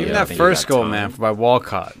the Yeah, EPL. bro. Even Yeah, I that think you first got goal, time. man, by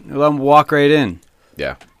Walcott. You let him walk right in.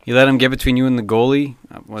 Yeah. You let him get between you and the goalie.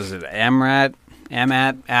 Was it Asmat?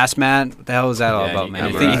 What the hell is that all Yeah, about,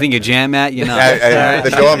 man? You Amrat. think of Jam-Mat? You know. The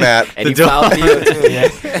doormat And he The fouled you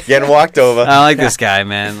too. getting walked over. I like this guy,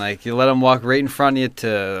 man. Like, you let him walk right in front of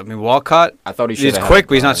you Walcott, I thought he should. he's quick,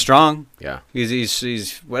 but he's not strong. Yeah.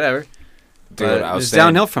 He's whatever. Dude, But I was it's saying-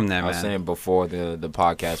 downhill from there, I was man. saying before the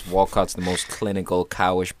podcast, Walcott's the most clinical,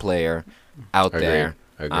 cowish player out Agreed. there.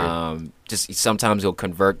 Agreed. Just sometimes he'll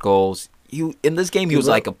convert goals. In this game, he was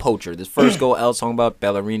like a poacher. This first goal, El's talking about,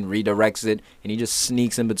 Bellerin redirects it, and he just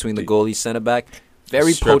sneaks in between the goalie center back.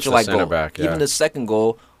 Very Strips the poacher-like center goal. back, yeah. Even the second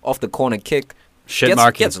goal off the corner kick, Shit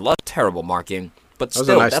marking. gets terrible marking. But That was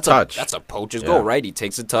a still, nice touch. that's a poacher's Yeah. goal, right? He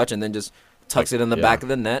takes a touch and then just tucks it in the Yeah. back of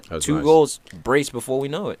the net. That was 2 nice. goals, brace before we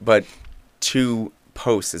know it. But 2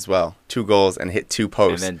 posts as well. 2 goals and hit 2 And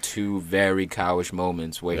posts. then 2 very cowish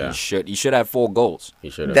moments where Yeah. he should have 4 goals. He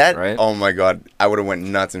should have. That right? oh my god, I would have went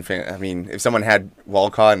nuts in fan. I mean, if someone had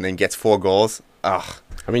Walcott and then gets 4 goals, ugh.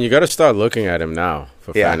 I mean, you got to start looking at him now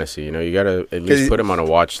for Yeah. fantasy. You know, you got to at 'Cause least put him on a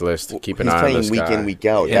watch list. Keep an He's eye on playing this week guy. in, week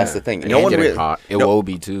out. Yeah. That's the thing. And No he's one getting really. hot.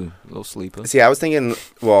 Iwobi too, a little sleeper. See, I was thinking.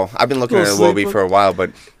 Well, I've been looking at Little Iwobi sleeper. for a while,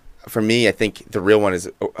 but for me, I think the real one is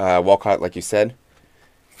Walcott. Like you said,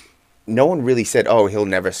 no one really said, "Oh, he'll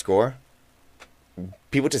never score."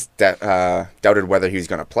 People just doubted whether he was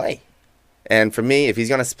going to play. And for me, if he's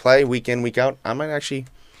going to play week in, week out, I might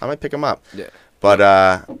pick him up. Yeah. But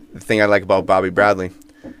the thing I like about Bobby Bradley,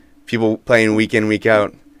 people playing week in, week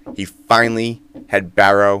out, he finally had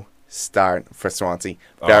Barrow start for Swansea.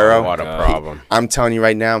 Barrow, What a God. problem. I'm telling you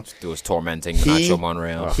right now, It was tormenting He- Nacho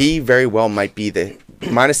Monreal. he very well might be the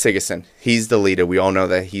minus Sigurdsson. He's the leader. We all know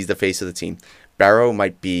that he's the face of the team. Barrow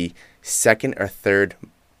might be second or third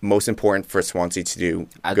most important for Swansea to do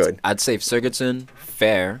good. I'd say Sigurdsson,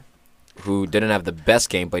 fair, who didn't have the best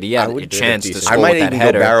game, but he had I would a do chance a to decent- score I might with that even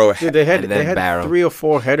header. go Barrow. Dude, they had And then Barrow. 3 or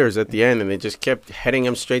 4 headers at the end, and they just kept heading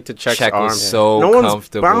him straight to Czech's Czech was arms. so no one's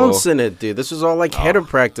comfortable. bouncing it, dude. This was all like header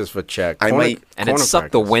practice for Czech. I might- And it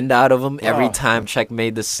sucked the wind out of him every Oh. time Czech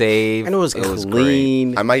made the save. And it was great.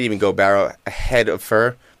 clean. I might even go Barrow ahead of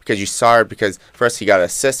Fur because you saw it because first he got an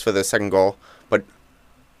assist for the second goal, but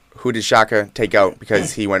who did Xhaka take out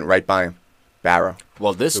because he went right by him? Barrow.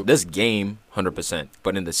 Well, this game, 100%.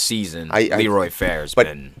 But in the season, I- Leroy Fair's But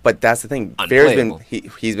been... but that's the thing. Fair's been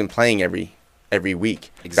Unplayable. he's been playing every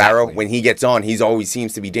week. Exactly. Barrow, when he gets on, he's always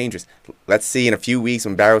seems to be dangerous. Let's see in a few weeks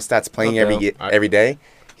when Barrow starts playing Okay. every day,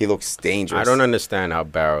 he looks dangerous. I don't understand how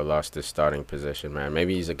Barrow lost his starting position, man.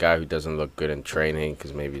 Maybe he's a guy who doesn't look good in training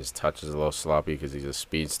because maybe his touch is a little sloppy because he's a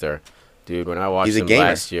speedster. Dude, when I watched He's a him gamer.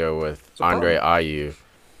 last year with Andre Ayew,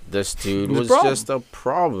 this dude He was a was problem. just a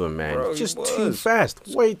problem, man. Bro, he just too was. fast.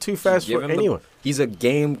 Way too fast Give for him the- anyone. He's a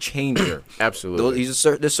game changer. Absolutely.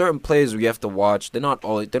 There's certain players where you have to watch. They don't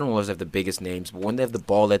always have the biggest names, but when they have the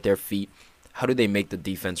ball at their feet, how do they make the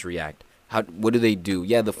defense react? What do they do?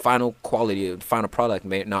 Yeah, the final quality, the final product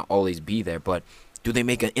may not always be there, but do they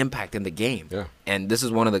make an impact in the game? Yeah. And this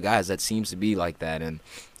is one of the guys that seems to be like that, and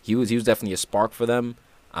he was definitely a spark for them.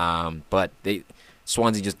 But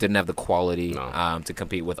Swansea just didn't have the quality to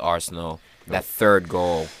compete with Arsenal. That third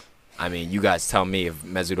goal. I mean, you guys tell me if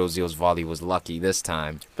Mesut Ozil's volley was lucky this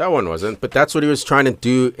time. That one wasn't, but that's what he was trying to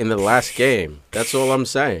do in the last game. That's all I'm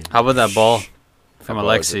saying. How about that ball from That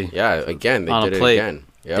was Alexi? it. Yeah, again, they On a did it plate. again.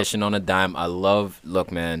 Yep. Dishing on a dime.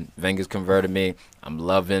 Look, man, Wenger's converted me. I'm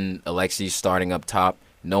loving Alexi starting up top.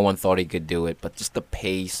 No one thought he could do it, but just the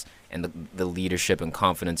pace and the leadership and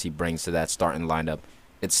confidence he brings to that starting lineup,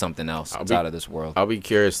 it's something else. It's out of this world. I'll be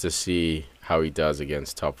curious to see how he does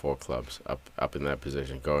against top 4 clubs up in that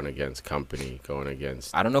position, going against Company, going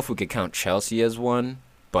against... I don't know if we could count Chelsea as one,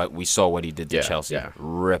 but we saw what he did to Yeah, Chelsea. yeah.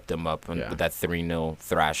 Ripped them up Yeah. with that 3-0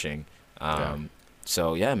 thrashing. Yeah.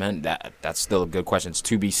 So, yeah, man, that's still a good question. It's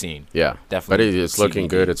to be seen. Yeah, Definitely but it's looking CBD.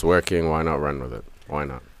 good. It's working. Why not run with it? Why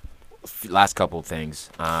not? Last couple of things.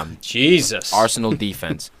 Jesus. Arsenal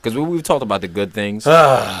defense. Because we've talked about the good things.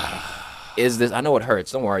 Is this? I know it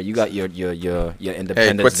hurts. Don't worry. You got your Independence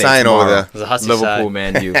Hey, quit Day sighing over tomorrow. there. There's a hussy Liverpool,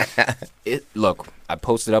 side. man. Look, I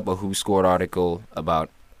posted up a Who Scored article about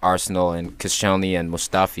Arsenal and Koscielny and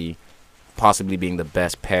Mustafi. possibly being the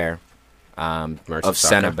best pair of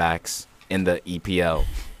center backs in the EPL.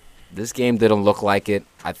 This game didn't look like it.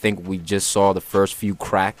 I think we just saw the first few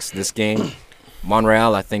cracks this game.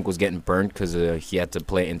 Monreal, I think, was getting burnt because he had to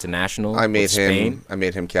play international. I made Spain.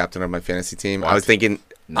 him captain of my fantasy team. What? I was thinking.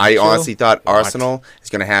 Not I true? honestly thought What? Arsenal is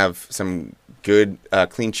going to have some good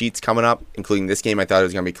clean sheets coming up, including this game. I thought it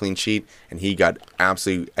was going to be a clean sheet, and he got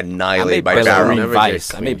absolutely annihilated by Bellerin Barrow.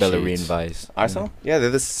 Vice. I clean made Bellerin sheets. Vice. Arsenal? Yeah, they're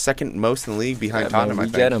the second most in the league behind Tottenham, I We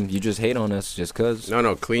think. get him. You just hate on us just because.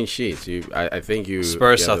 No, clean sheets. I think you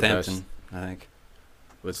Spurs, you have the best- Southampton, I think.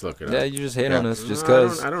 Let's look it up. Yeah, you just hate Yeah. on us just No,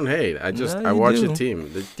 because. I don't hate. I No, you watch do. the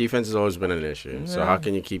team. The defense has always been an issue. So Yeah. how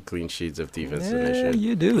can you keep clean sheets if defense is an Yeah, issue?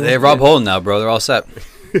 you do. They have Rob Holden now, bro. They're all set.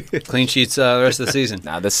 Clean sheets the rest of the season.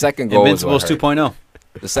 Nah, the second goal is what Invincibles hurt. 2.0.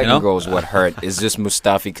 The second know? goal is what hurt. It's just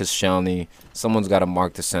Mustafi Koscielny. Someone's got to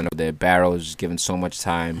mark the center there. Barrow is given so much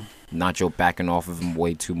time. Nacho backing off of him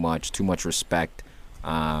way too much respect. It's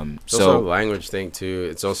also a So language thing too.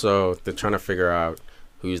 It's also they're trying to figure out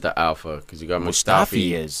who's the alpha because you got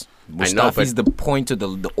Mustafi Mustafi. is. I know, Mustafi's the pointer,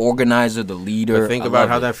 the organizer, the leader. But think I about love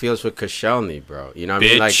how it. that feels for Koscielny, bro. You know what I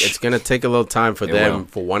mean? Like Bitch. it's gonna take a little time for It them, will.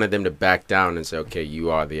 for one of them to back down and say, "Okay,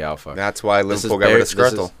 you are the alpha." That's why This is Liverpool got rid of Bar-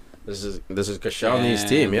 this Skirtle. This is Koscielny's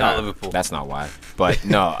team, Not yeah. Liverpool. That's not why. But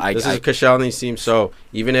no, This is Koscielny's team. So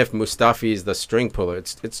even if Mustafi is the string puller,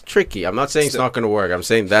 it's tricky. I'm not saying it's Still- not going to work. I'm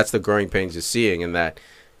saying that's the growing pains you're seeing, and that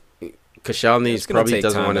Koscielny's It's gonna probably take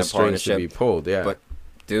doesn't time, want that his strings to partnership. be pulled. Yeah, But-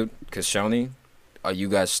 dude, Koscielny, are you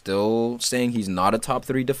guys still saying he's not a top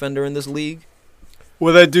 3 defender in this league?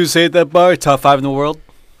 Will that dude say at that bar? Top 5 in the world?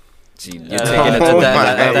 See, you're At taking it to Oh the, my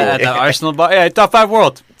at the Arsenal bar? Yeah, top 5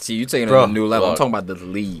 world. See, you're taking it Bro, to a new level. I'm look. talking about the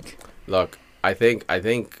league. look, I think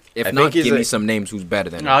If I not, think he's give me a- some names who's better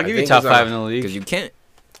than him. I'll give you think top he's on- 5 in the Because league. you can't.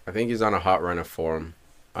 I think he's on a hot run of form.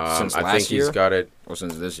 Since I last think year? he's got it Or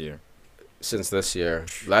since this year. since this year.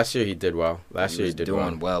 Last year he did well. He was did doing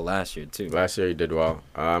well. well last year, too. Last year he did well.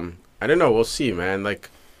 I don't know. We'll see, man. Like,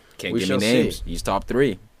 Can't we give me shall names. see. He's top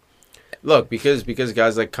 3. look, because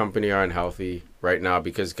guys like Company are unhealthy right now.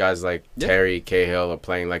 Because guys like Yeah. Terry Cahill are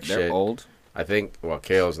playing like They're shit. old. I think. Well,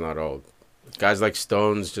 Cahill's not old. Guys like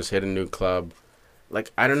Stones just hit a new club.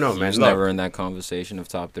 Like, I don't know, He man. was Look, never in that conversation of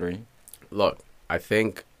top 3. look. I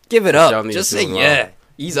think. Give it up. Koscielny's Just say doing well. yeah.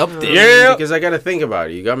 He's up there. Yeah. Because I got to think about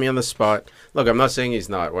it. You got me on the spot. Look, I'm not saying he's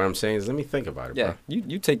not. What I'm saying is, let me think about it. Yeah,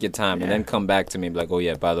 you take your time and Yeah. then come back to me and be like, oh,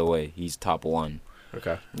 yeah, by the way, he's top 1. Bro.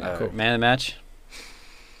 Okay. Cool. Man of the match?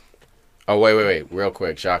 Oh, wait. Real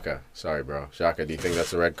quick. Shaka. Sorry, bro. Shaka, do you think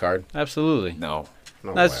that's a red card? Absolutely. No.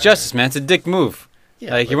 No That's way. justice, man. It's a dick move.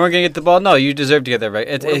 Yeah, Like, but- you weren't going to get the ball. No, you deserve to get that right.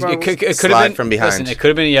 It about could have slide been from behind? Listen, it could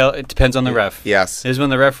have been a yellow. It depends on the ref. Yes. This is when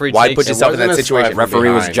the referee Why takes put it. yourself in that wasn't a situation? slide from Referee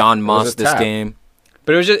was behind. John It Moss was a this tap. game.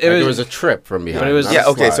 But it was just, Like, it was a trip from behind. it was- not Yeah, a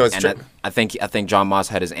okay, slide. so it's And true. I think John Moss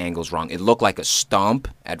had his angles wrong. It looked like a stomp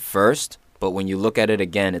at first, but when you look at it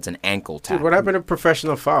again, it's an ankle tap. Dude, what happened to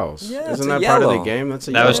professional fouls? Yeah, it's Isn't a that part of the yellow. game? That's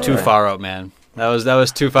a That was yellow. too far out, man. That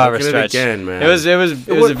was too far of a Look at it stretch. again, man. It was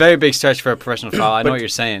would- a very big stretch for a professional foul. I know But- what you're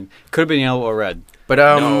saying. Could have been yellow or red. But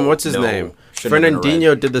No, what's his no. name? Shouldn't have been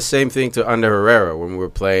Fernandinho did the same thing to Under Herrera when we were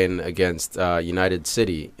playing against United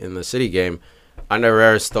City in the City game. Under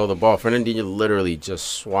Herrera stole the ball. Fernandinho literally just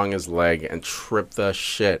swung his leg and tripped the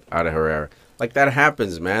shit out of Herrera. Like, that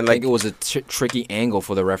happens, man. I Like, think it was a tricky angle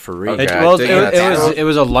for the referee. Okay. It, I well, think it, that's- it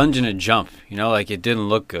was a lunge and a jump. You know, like it didn't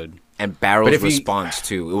look good. And But Barrow's if he- response,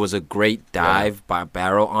 too. It was a great dive by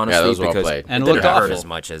Barrow, honestly, that was well because played. And it it looked didn't hurt awful. as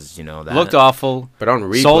much as, that. Looked awful. but on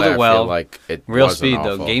replay, sold it I well. feel like it Real wasn't speed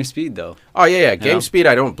awful. though. Game speed though. Oh, yeah. Game know? speed,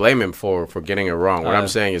 I don't blame him for getting it wrong. What Oh, I'm yeah.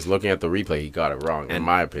 saying is looking at the replay, he got it wrong, in And-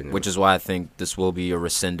 my opinion. Which is why I think this will be a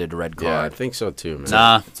rescinded red yeah, I card. think so, too, man.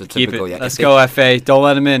 Nah, it's a keep typical- it. yeah, Let's if go, FA. Don't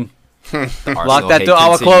let him in. Arsenal Lock that hate door. Oh,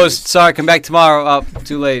 we're continues. closed. Sorry, come back tomorrow. Oh,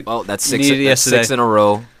 too late. Well, that's You six, needed it that's yesterday. 6 in a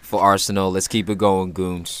row for Arsenal. Let's keep it going,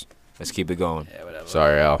 Goons. Let's keep it going. Yeah, whatever.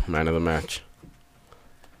 Sorry, Al. Man of the match.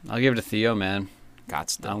 I'll give it to Theo, man.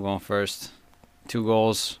 Got I'm going first. 2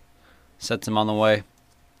 goals. Sets him on the way.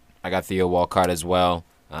 I got Theo Walcott as well.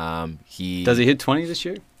 He Does he hit 20 this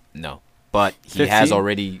year? No, but he has 15?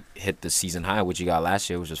 already hit the season high, which he got last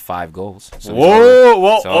year, which was 5 goals. So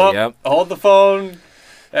Whoa! So, oh, yep. Hold the phone.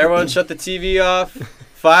 Everyone shut the TV off.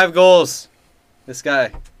 5 goals. This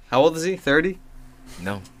guy. How old is he? 30?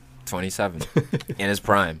 No, 27 in his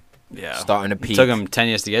prime, Yeah. starting to It peak. took him 10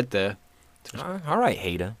 years to get there. All right,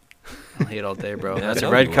 hater. I'll hate all day, bro. Yeah, I That's a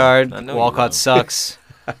know red you will. card. I know you Walcott will. sucks.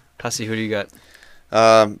 Pussy, who do you got?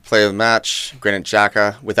 Player of the match, Granit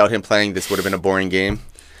Xhaka. Without him playing, this would have been a boring game.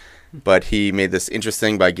 but he made this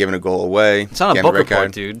interesting by giving a goal away. It's not a getting book red report,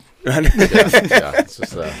 card. dude. Yeah, it's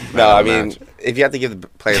just a No, I match. mean, if you have to give the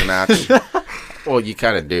player the match, Well, you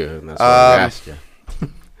kind of do, and that's why I asked you.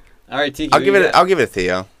 All right, Tiki. I'll give it a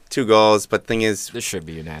Theo. 2 goals, but thing is, This should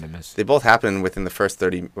be unanimous. they both happened within the first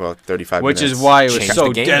 35 Which minutes. is why it was Change so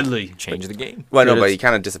the game. deadly. Change the game. Well, no, Dude, but it's- he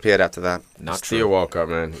kind of disappeared after that. Not It's Theo true. Walcott,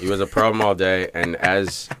 man. He was a problem all day, and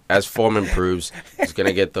as form improves, he's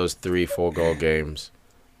gonna get those 3-4 goal games.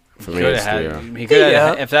 For me, it's Theo. He could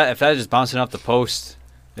have if that just bouncing off the post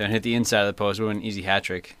and hit the inside of the post, it would have been an easy hat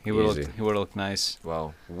trick. He would Easy. have looked nice.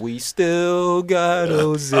 Well, we still got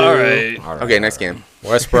Ozil. All right. Okay, next game.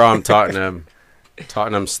 West Brom, Tottenham.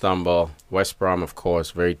 Tottenham stumble. West Brom, of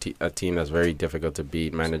course, a team that's very difficult to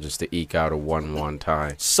beat, manages to eke out a 1-1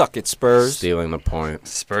 tie, Suck it, Spurs. stealing the point.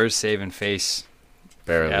 Spurs saving face.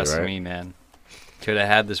 Barely, Ask right? me, man. Could have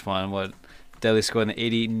had this one. What? Deli scored in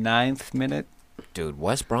the 89th minute. Dude,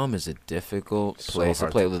 West Brom is a difficult So place to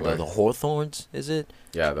hard play. to The, play. the Hawthorns, is it?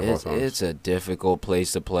 Yeah, the It's, Hawthorns. it's a difficult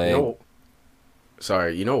place to play.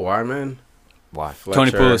 Sorry, you know why, man? Why?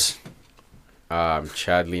 Tony Fletcher, Poulos.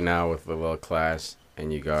 Chadley now with a little class,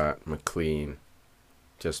 and you got McLean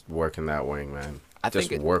just working that wing, man. I Just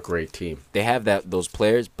think work rate team. they have those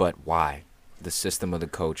players, but why? The system of the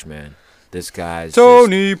coach, man. This guy's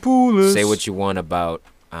Poulos. say what you want about,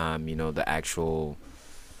 the actual.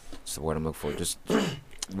 What's the word I'm looking for? Just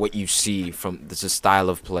what you see from this is style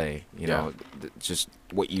of play. Just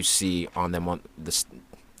what you see on them on this.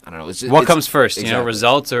 I don't know. What comes first? exactly.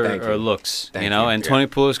 Results Thank or you. looks? Thank And you. Tony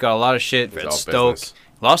Poulos got a lot of shit at Result Stoke. business.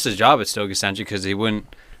 Lost his job at Stoke essentially because he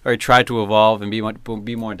tried to evolve and be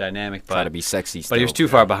more dynamic, Try to but be sexy. he was still. too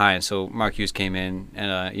far behind. So Mark Hughes came in,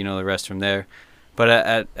 and the rest from there. But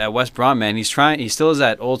at West Brom, man, he still has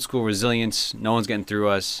that old school resilience. No one's getting through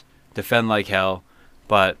us. Defend like hell.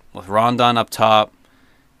 But with Rondon up top,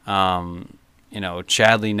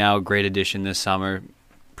 Chadley now a great addition this summer,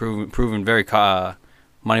 proven very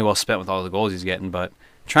money well spent with all the goals he's getting. But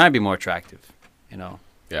trying to be more attractive,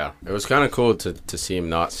 Yeah, it was kind of cool to see him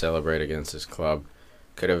not celebrate against his club.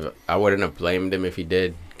 I wouldn't have blamed him if he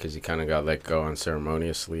did, because he kind of got let go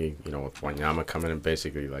unceremoniously, with Wanyama coming in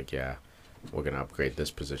basically like, yeah, we're going to upgrade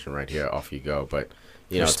this position right here, off you go. But,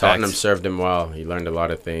 Respect. Tottenham served him well. He learned a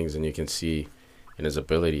lot of things, and you can see in his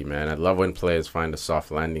ability, man. I love when players find a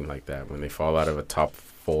soft landing like that, when they fall out of a top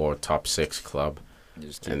 4, top 6 club. You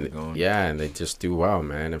just keep And it going. yeah, and they just do well,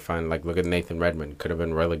 man. And look at Nathan Redmond. Could have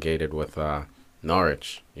been relegated with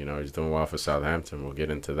Norwich. He's doing well for Southampton. We'll get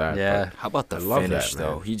into that. Yeah. How about the I love finish, that,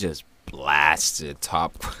 though? man. He just blasted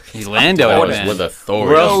top. He's Lando, That was man. with Where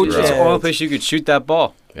authority, else? bro. It's the only place you could shoot that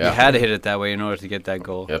ball. Yeah. You had to hit it that way in order to get that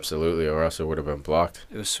goal. Absolutely, or else it would have been blocked.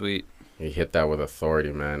 It was sweet. He hit that with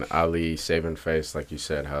authority, man. Ali saving face, like you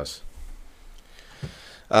said, Huss.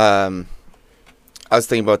 I was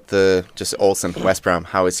thinking about just Olsen, West Brom,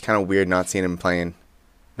 how it's kind of weird not seeing him playing,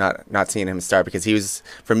 not seeing him start, because he was,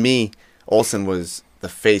 for me, Olsen was the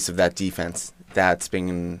face of that defense. That's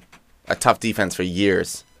been a tough defense for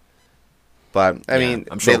years. But I mean,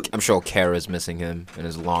 I'm sure Kara's missing him and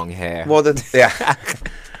his long hair. well, yeah.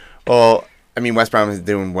 Well, I mean, West Brom is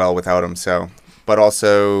doing well without him. So, but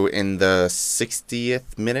also in the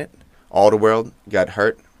 60th minute, Alderweireld got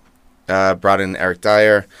hurt. Brought in Eric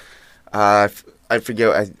Dyer. I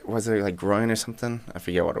forget. Was it like groin or something? I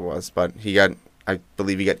forget what it was. But I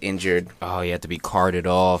believe he got injured, Oh, he had to be carted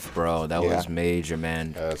off, bro. That Yeah. was major,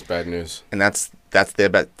 man. That's bad news. and that's their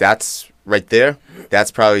bet. That's right there.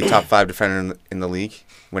 That's probably top 5 defender in the league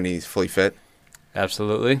when he's fully fit.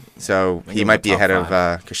 Absolutely. So I he give might him be top ahead of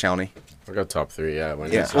 5. Koscielny. We'll go top 3, yeah.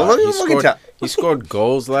 When Yeah. he's Well, hot. look at He scored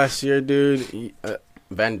goals last year, dude.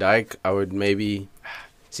 Van Dijk, I would maybe...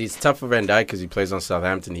 See, it's tough for Van Dijk because he plays on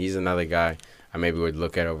Southampton. He's another guy I maybe would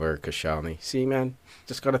look at over Koscielny. See, man,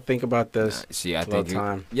 just got to think about this. See, I Little think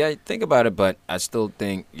time. think about it, but I still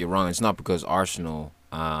think you're wrong. It's not because Arsenal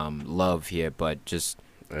love here, but just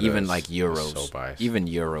It even is. like It's Euros, so biased. even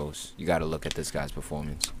Euros, you got to look at this guy's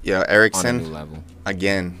performance Yeah, on a new Eriksson level.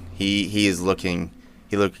 again. He is looking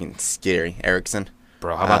scary. Eriksson.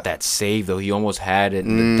 Bro, how about that save though? He almost had it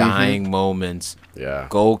in Mhm. the dying moments. Yeah.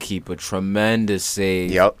 Goalkeeper, tremendous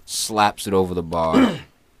save. Yep. Slaps it over the bar.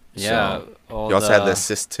 Yeah. So, He also had the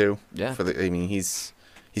assist too. yeah. I mean, he's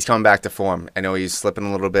coming back to form. I know he was slipping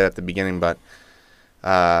a little bit at the beginning, but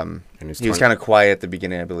And he's he was kind of quiet at the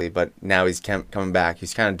beginning, I believe. But now he's coming back.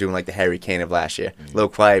 He's kind of doing like the Harry Kane of last year, a little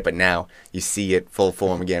quiet, but now you see it full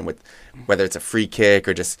form again. With whether it's a free kick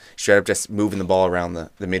or just straight up just moving the ball around the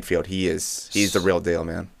midfield, he's the real deal,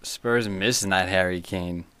 man. Spurs missing that Harry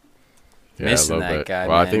Kane. Yeah, a Missing little that bit. guy,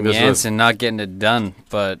 Well, man. I think this was Jansen not getting it done,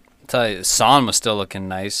 but tell you, Son was still looking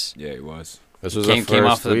nice. Yeah, he was. This was Came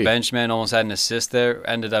off week. the bench, man. Almost had an assist there.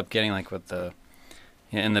 Ended up getting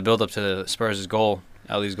in the build up to the Spurs' goal,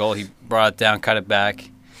 Ali's goal. He brought it down, cut it back,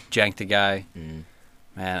 janked the guy. Man,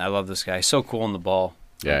 I love this guy. He's so cool on the ball.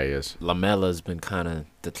 Yeah, he is. Lamella's been kind of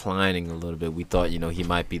declining a little bit. We thought, he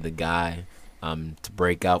might be the guy to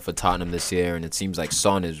break out for Tottenham this year, and it seems like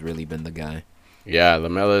Son has really been the guy. Yeah,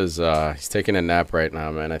 Lamella's he's taking a nap right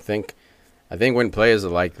now, man. I think when players are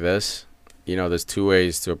like this, there's two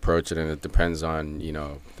ways to approach it, and it depends on,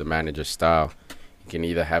 the manager's style. You can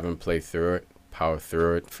either have him play through it, power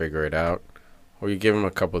through it, figure it out, or you give him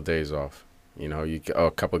a couple of days off.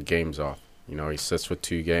 A couple of games off. He sits for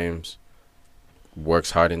 2 games,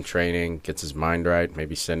 works hard in training, gets his mind right,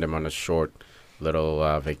 maybe send him on a short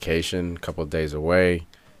little vacation, a couple of days away.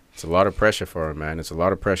 It's a lot of pressure for him, man. It's a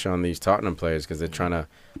lot of pressure on these Tottenham players because they're trying to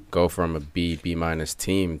go from a B minus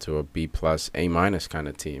team to a B plus, A minus kind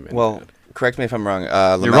of team. And Well, correct me if I'm wrong.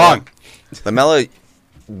 You're wrong. Lamella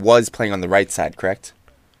was playing on the right side, correct?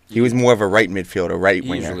 He was more of a right midfielder, right He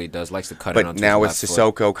winger. usually does, likes to cut it But onto now with his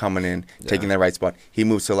left foot. Sissoko coming in, taking that right spot, he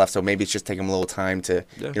moves to the left. So maybe it's just taking him a little time to,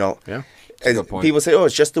 Yeah. Yeah. As good point. people say, oh,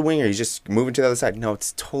 it's just the winger. He's just moving to the other side. No,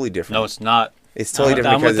 it's totally different. No, it's not. It's totally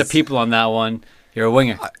different. I'm with because the people on that one. You're a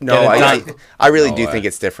winger. No, Get it done. I really No do way. think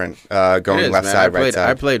it's different going It is, left man. side, I played, right side.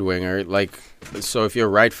 I played winger. So if you're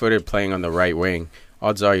right-footed playing on the right wing,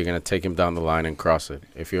 odds are you're going to take him down the line and cross it.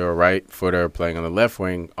 If you're a right-footer playing on the left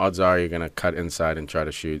wing, odds are you're going to cut inside and try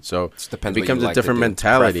to shoot. So Just it depends what becomes you a like to different do.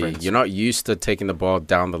 mentality. Preference. You're not used to taking the ball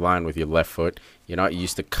down the line with your left foot. You're not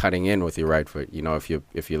used to cutting in with your right foot.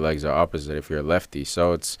 If your legs are opposite, if you're a lefty.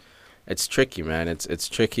 So it's tricky, man. It's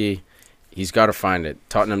tricky. He's got to find it.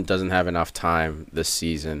 Tottenham doesn't have enough time this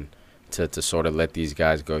season to sort of let these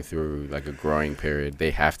guys go through like a growing period.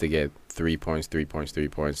 They have to get 3 points, 3 points, 3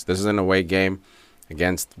 points. This is an away game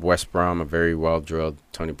against West Brom, a very well-drilled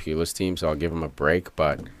Tony Pulis team, so I'll give him a break,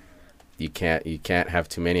 but you can't have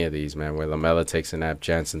too many of these, man, where Lamella takes a nap,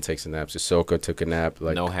 Jansen takes a nap, Sissoko took a nap.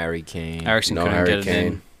 No Harry Kane. Eriksson No couldn't Harry get it Kane.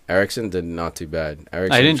 in. Eriksson did not too bad. I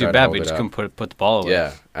Eriksson didn't do tried to bad, hold but he it just up. couldn't put the ball away.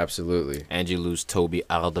 Yeah, absolutely. Angelus, Toby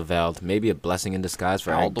Alderweireld. Maybe a blessing in disguise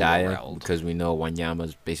for Eric Dyer Alderweireld. because we know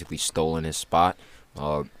Wanyama's basically stolen his spot.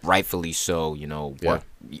 Rightfully so, Yeah.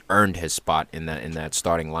 he earned his spot in that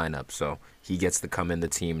starting lineup. So he gets to come in the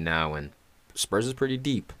team now, and Spurs is pretty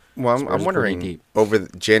deep. Well, Spurs I'm is wondering pretty deep. over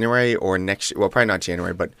January or next. Well, probably not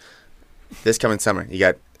January, but this coming summer, you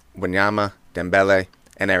got Wanyama, Dembele,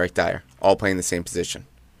 and Eric Dyer all playing the same position.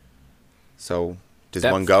 So does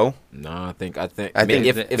Depth. one go? No, I think I think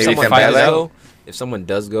if maybe someone Dembele? does go, if someone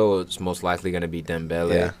does go, it's most likely going to be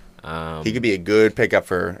Dembele. He could be a good pickup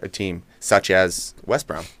for a team such as West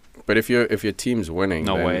Brom. But if your team's winning,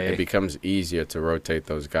 No then way. it becomes easier to rotate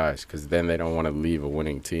those guys because then they don't want to leave a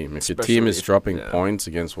winning team. If your Especially team is if- dropping yeah. points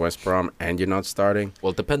against West Brom and you're not starting,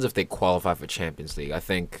 Well, it depends if they qualify for Champions League. I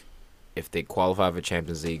think if they qualify for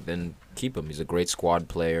Champions League, then keep him. He's a great squad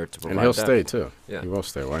player to provide and he'll that. stay too. Yeah. He will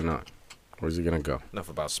stay. Why not? Where's he gonna go? Enough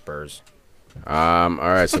about Spurs. All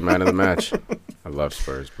right, so man of the match. I love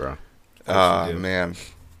Spurs, bro. course you do. Man.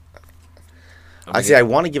 I'm I see. I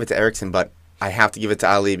want to give it to Eriksson, but I have to give it to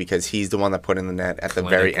Ali because he's the one that put in the net at the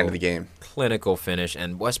very end of the game. Clinical finish,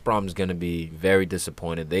 and West Brom's going to be very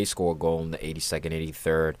disappointed. They score a goal in the 82nd,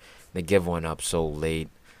 83rd. They give one up so late.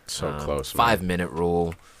 So close, man. 5-minute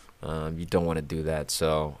rule. You don't want to do that,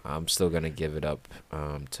 so I'm still going to give it up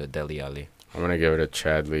to Dele Alli. I'm gonna give it to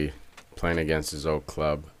Chadley, playing against his old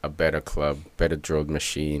club, better drilled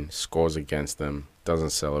machine. Scores against them, doesn't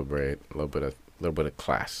celebrate. A little bit of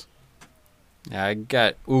class. Yeah, I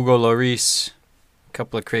got Hugo Lloris. A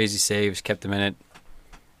couple of crazy saves, kept him in it.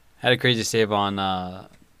 Had a crazy save on that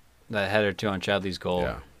header too on Chadley's goal.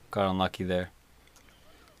 Yeah, Got unlucky there.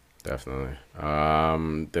 definitely.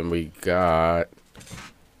 Then we got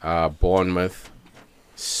Bournemouth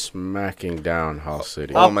smacking down Hull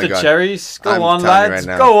City. Oh Up my the God. cherries. Go I'm on, telling you lads.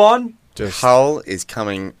 right now. Go on. Just Hull is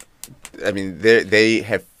coming. I mean, they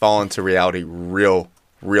have fallen to reality real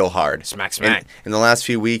hard. Smack, In, smack. in the last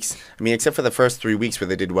few weeks, I mean, except for the first 3 weeks where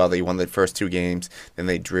they did well, they won the first 2 games, then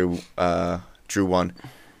they drew one.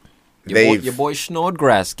 Your boy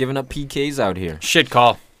Snodgrass giving up PKs out here. Shit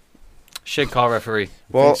call. Shit call, referee.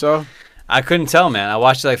 Well, think so? I couldn't tell, man. I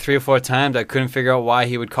watched it like 3 or 4 times. I couldn't figure out why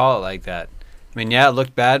he would call it like that. I mean, yeah, it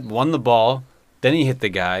looked bad. Won the ball. Then he hit the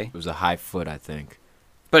guy. It was a high foot, I think.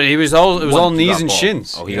 But it was all He knees got and ball.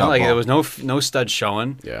 shins. Oh, he You know, got like ball. there was no stud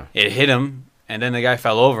showing. Yeah. It hit him, and then the guy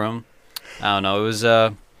fell over him. I don't know. It was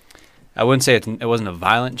I wouldn't say it wasn't a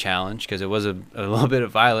violent challenge because it was a little bit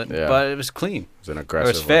of violent, Yeah. but it was clean. It was an It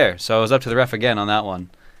aggressive was fair. So it was up to the ref again on that one.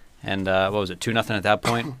 And what was it, 2-0 at that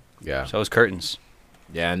point? Yeah. So it was curtains.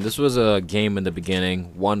 Yeah, and this was a game in the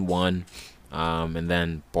beginning, 1-1. And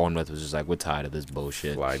then Bournemouth was just like, we're tired of this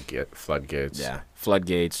bullshit. Floodgates. Yeah,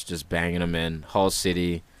 floodgates, just banging them in. Hull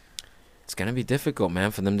City, it's going to be difficult,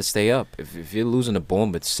 man, for them to stay up. If you're losing to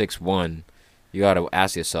Bournemouth 6-1, you got to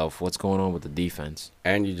ask yourself, what's going on with the defense?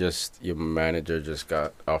 And your manager just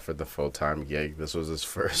got offered the full-time gig. This was his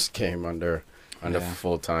first game under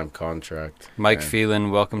full-time contract. Mike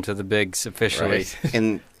Phelan, welcome to the Bigs officially.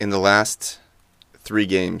 Right. In the last 3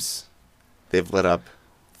 games, they've let up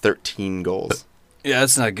 13 goals. Yeah,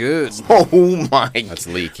 that's not good. Oh my! That's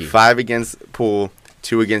leaky. 5 against Poole,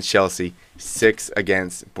 2 against Chelsea, 6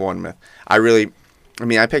 against Bournemouth. I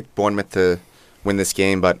picked Bournemouth to win this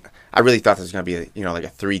game, but I really thought this was going to be like a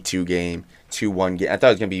 3-2 game, 2-1 game. I thought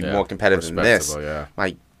it was going to be more competitive than this. Yeah.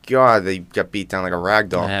 My God, they got beat down like a rag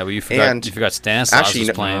doll. Yeah, but you forgot Stanislas actually,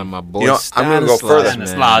 was playing. My boy I'm going to go further.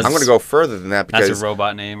 Stanislas. I'm going to go further than that because That's a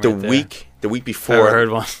robot name the right there. week Never before heard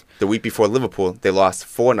one. the week before Liverpool, they lost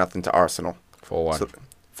 4-0 to Arsenal. 4-1. So,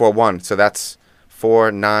 4-1. So that's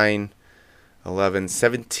 4, 9, 11,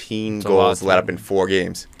 17 It's a goals lot, let man. up in 4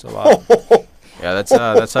 games. It's a lot. Yeah,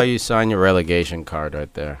 that's how you sign your relegation card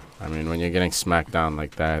right there. I mean, when you're getting smacked down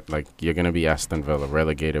like that, like you're gonna be Aston Villa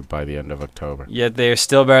relegated by the end of October. Yet they're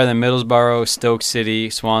still better than Middlesbrough, Stoke City,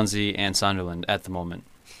 Swansea, and Sunderland at the moment.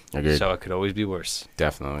 Agreed. So it could always be worse.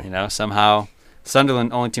 Definitely. Somehow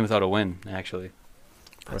Sunderland only team without a win actually.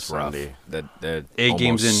 That's For rough. Sunday. They're 8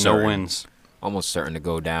 games in, almost no certain- wins. Almost certain to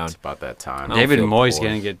go down. It's about that time. don't David feel Moyes poor.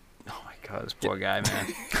 gonna get. Oh my God, this poor guy,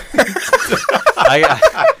 man.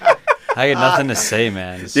 I got nothing to say,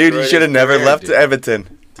 man. Dude, you should have never left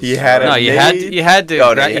Everton. He had No, it you made. had to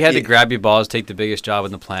Oh, no, you had to you- grab your balls, take the biggest job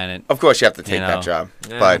on the planet. Of course, you have to take You that know. job.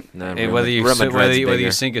 Yeah, But nah, Hey, Real whether you Real si- Madrid's whether you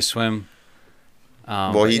bigger. sink or swim.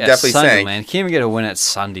 Well, he but definitely Sunday, sank. Man, can't even get a win at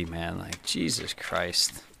Sunday, man. Like Jesus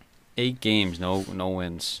Christ, 8 games, no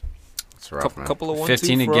wins. It's rough, man. Couple of 1-2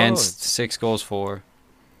 15 against, frauds. 6 goals for.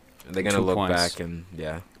 They're gonna 2 look points. back and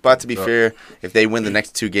But to be fair, if they win the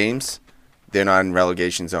next 2 games, they're not in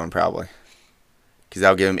relegation zone probably. Because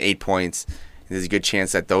that'll give them 8 points. And there's a good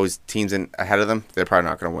chance that those teams ahead of them, they're probably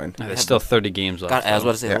not going to win. There's still 30 games left. God, I was though.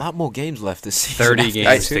 about to say Yeah. a lot more games left this season. 30 after games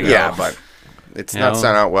this, to too. go. Yeah, but it's You not know?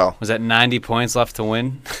 starting out well. Was that 90 points left to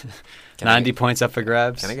win? Can I 90 get- points up for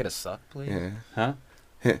grabs. Can I get a suck, please? Yeah. Huh?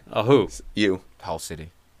 Oh, who? You. Hull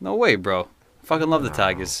City. No way, bro. Fucking love the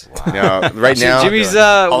Tigers. No, right now, Jimmy's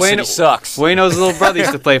Hull Wayne, City sucks. Wayno's little brother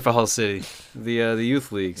used to play for Hull City, the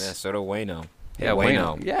youth leagues. Yeah, so do Wayno. Yeah,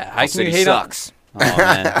 Wayno. Yeah, how Hull can City you hate sucks. on? Oh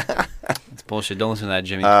man, it's bullshit. Don't listen to that,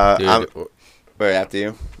 Jimmy. Dude, wait, after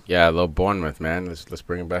you. yeah, a little Bournemouth, man. Let's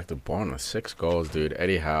bring it back to Bournemouth. 6 goals, dude.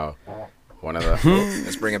 Eddie Howe, one of the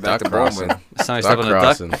Let's bring it back duck to Bournemouth. crossing. Somebody step on a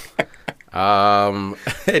duck. crossing.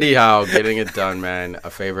 Eddie Howe getting it done, man. A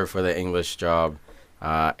favor for the English job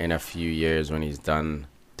in a few years when he's done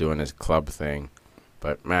doing his club thing.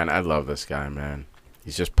 But man, I love this guy, man.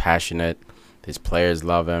 He's just passionate. His players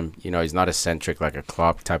love him. You know, he's not eccentric like a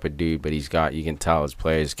Klopp type of dude, but you can tell his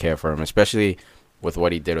players care for him, especially with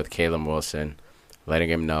what he did with Caleb Wilson, letting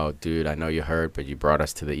him know, dude, I know you hurt, but you brought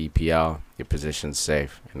us to the EPL. Your position's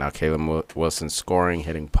safe. And now Caleb Wilson's scoring,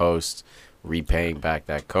 hitting posts, repaying back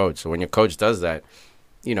that coach. So when your coach does that,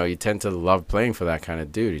 you know, you tend to love playing for that kind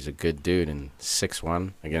of dude. He's a good dude, and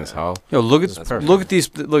 6-1 against Hull. Yo, look That's perfect. at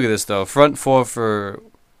these. Look at this though. Front 4 for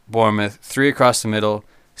Bournemouth, 3 across the middle.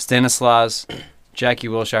 Stanislas, Jackie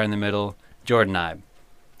Wilshere in the middle, Jordan Ibe.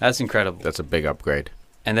 That's incredible. That's a big upgrade.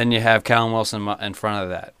 And then you have Callum Wilson in front of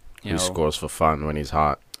that. You He know, scores for fun when he's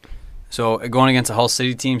hot. so going against a Hull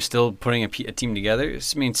City team, still putting a team together.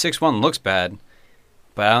 I mean, 6-1 looks bad,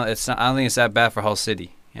 but I don't think it's that bad for Hull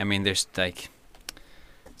City. I mean, there's like,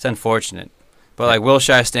 it's unfortunate, but like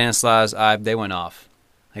Wilshere, Stanislas, Ibe, they went off.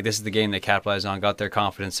 Like this is the game they capitalized on, got their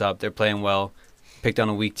confidence up. They're playing well, picked on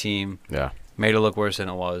a weak team, Yeah, made it look worse than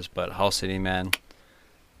it was. But Hull City, man,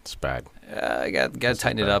 it's bad. got to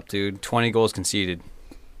tighten it bad. up, dude. 20 goals conceded.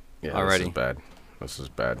 Yeah, Already. This is bad. This is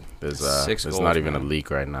bad. There's 6 there's goals, not even man. a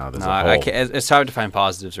leak right now. There's No, a I hole. can't, it's hard to find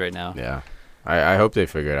positives right now. Yeah. I hope they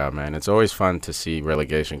figure it out, man. It's always fun to see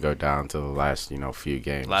relegation go down to the last, few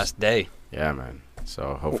games. Last day Yeah, man.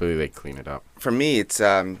 So hopefully they clean it up. For me, it's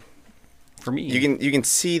for me. you can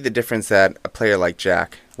see the difference that a player like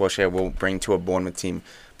Jack Wilshere will bring to a Bournemouth team.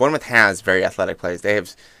 Bournemouth has very athletic players. They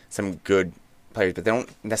have some good players, but they don't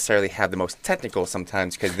necessarily have the most technical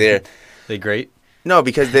sometimes because they're They great. no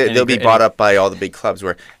because Any they'll be great- bought up by all the big clubs.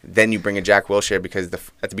 Where then you bring a Jack Wilshere because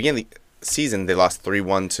at the beginning of the season they lost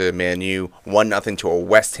 3-1 to Man U, 1-0 to a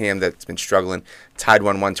West Ham that's been struggling, tied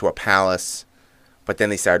 1-1 to a Palace, but then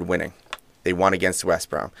they started winning. They won against West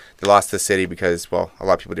Brom. They lost to City because, well, a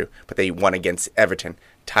lot of people do. But they won against Everton,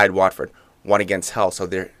 tied Watford, won against Hull. So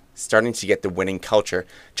they're starting to get the winning culture.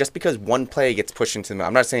 Just because one player gets pushed into the middle.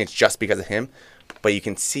 I'm not saying it's just because of him, but you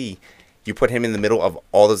can see you put him in the middle of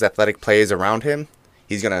all those athletic players around him,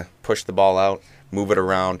 he's going to push the ball out, move it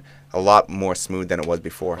around a lot more smooth than it was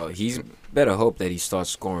before. Well, he's better hope that he starts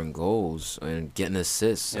scoring goals and getting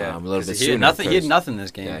assists a little bit he sooner. he had nothing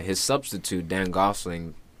this game. Yeah, his substitute, Dan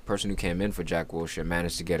Gosling, person who came in for Jack Wilshere,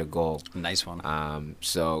 managed to get a goal. Nice one.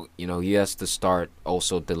 So, he has to start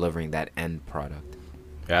also delivering that end product.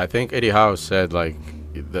 Yeah, I think Eddie Howe said, like,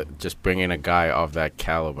 just bringing a guy of that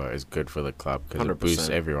caliber is good for the club because it boosts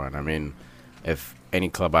everyone. I mean, if any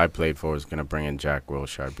club I played for was going to bring in Jack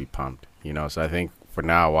Wilshere, I'd be pumped. So I think for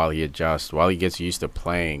now, while he adjusts, while he gets used to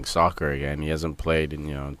playing soccer again, he hasn't played in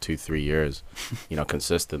 2-3 years,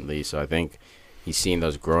 consistently. So I think he's seen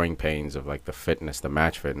those growing pains of like the fitness, the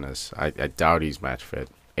match fitness. I doubt he's match fit.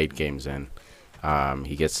 8 games in,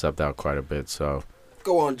 he gets subbed out quite a bit. So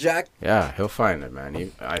go on, Jack. Yeah, he'll find it,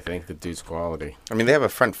 man. I think the dude's quality. I mean, they have a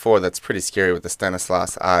front four that's pretty scary with the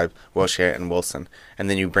Stanislas, Ibe, Wilshere, and Wilson, and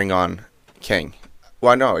then you bring on King.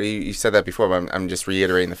 Well, no, you said that before, but I'm just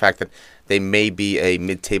reiterating the fact that they may be a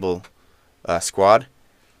mid-table squad,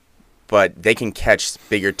 but they can catch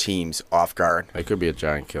bigger teams off guard. They could be a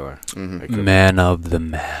giant killer. Mm-hmm. Man of the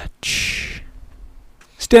match.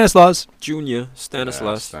 Stanislas. Junior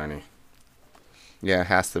Stanislas. Yeah, it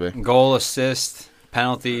has to be. Goal, assist,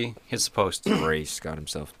 penalty, hits the post. Race got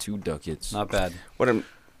himself 2 ducats. Not bad. What a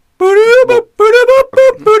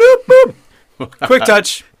quick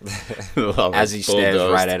touch. As he stares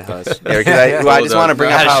right at us. Yeah, I just want to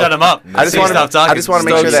bring up how... Shut him up. I just want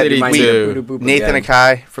to make sure that Nathan again.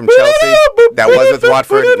 Akai from Chelsea, that was with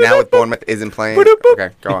Watford, now with Bournemouth, isn't playing.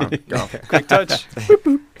 Okay, go on. Go. Quick touch.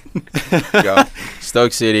 Go.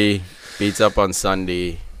 Stoke City beats up on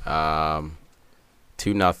Sunday, 2-0.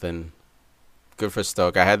 Good for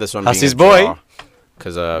Stoke. I had this one Hussey's being a boy. draw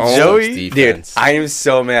because of Joey, Stoke's dude, defense. I am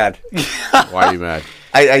so mad. Why are you mad?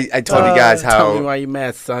 I told you guys how... Tell me why you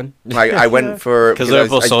mad, son. I went for... Because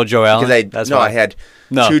Liverpool sold Joe Allen? Because I had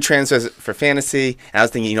 2 transfers for fantasy, and I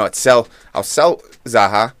was thinking, I'll sell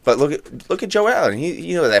Zaha, but look at Joe Allen.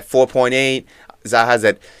 He that 4.8. Zaha's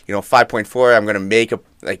at 5.4. I'm gonna make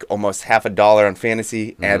almost $50 on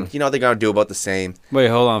fantasy, and they're gonna do about the same. Wait,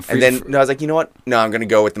 hold on. And then I was like, you know what? No, I'm gonna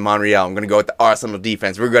go with the Monreal. I'm gonna go with the Arsenal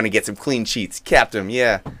defense. We're gonna get some clean sheets. Capped him,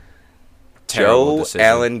 yeah. Joe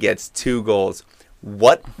Allen gets 2 goals.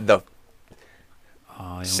 What the?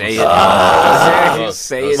 Say it.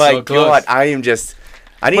 Say it. My God, I am just.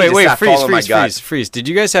 I need to stop following my gut. Freeze. Did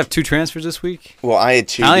you guys have 2 transfers this week? Well, I had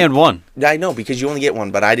 2. I only had 1. I know, because you only get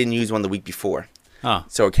 1, but I didn't use one the week before. Oh.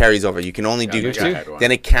 So it carries over. You can only do 2. one.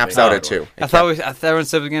 Then it caps out at 2. I thought everyone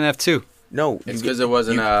said we were going to have 2. No. It's because it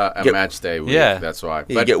wasn't a match day week. Yeah. That's why.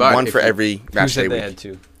 You get 1 for every Who match day said they week. had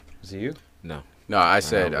 2? Was it you? No, I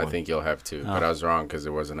said I 1. think you'll have 2, but I was wrong because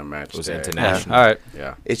it wasn't a match It was day. international. All right.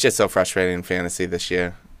 Yeah. It's just so frustrating in fantasy this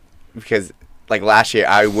year. Because, last year,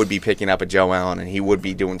 I would be picking up a Joe Allen, and he would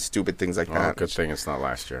be doing stupid things like Oh, that. good thing it's not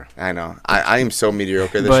last year. I know. I am so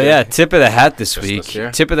mediocre this But year. yeah, tip of the hat this Just week. this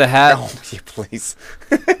year? Tip of the hat. Oh, yeah, please.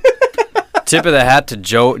 Tip of the hat to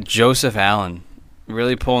Joseph Allen.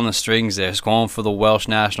 Really pulling the strings there. Scoring for the Welsh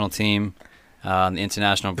national team on the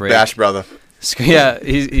international break. Bash brother. Yeah,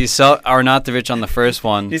 he saw Arnautovic on the first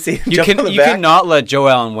one. Do you see him You jump on the you back? cannot let Joe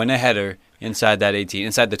Allen win a header inside that 18,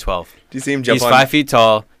 inside the 12. Do you see him jump He's on? 5 feet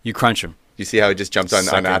tall. You crunch him. You see how he just jumped on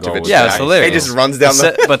Second goal Arnautovic? was Yeah, it's nice. hilarious. He just runs down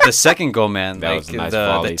the... But the second goal, man, That was a nice the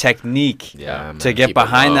volley. technique Yeah, to man. get Keep it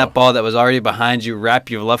behind low. that ball that was already behind you,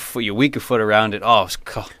 wrap your left foot, your weaker foot around it. Oh,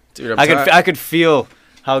 Dude, I could feel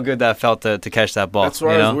how good that felt to catch that ball. That's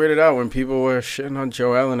why I was weirded out when people were shitting on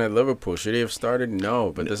Joe Allen at Liverpool. Should he have started?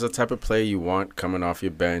 No, but this is the type of play you want coming off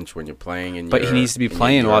your bench when you're playing in But he needs to be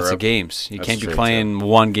playing lots of games. You can't be playing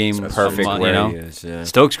one game That's per Perfect month, where you know? he is, yeah.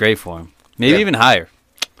 Stoke's great for him. Maybe even higher.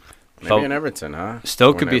 Maybe in Everton, huh?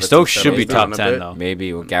 Stoke should be top settles 10 down a though.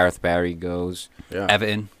 Maybe when Gareth Barry goes. bit. Yeah.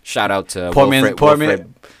 Everton. Shout out to Poor man.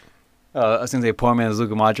 Wilfred. I was gonna say poor man's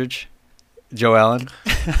Luka Modric, Joe Allen,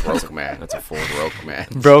 Broke man. That's a 4. Broke man.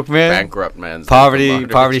 broke man, Bankrupt man.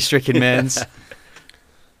 poverty-stricken man's.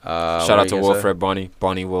 Shout out to Wilfred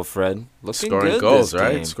Bonnie Wilfred. Looking Scoring good goals, this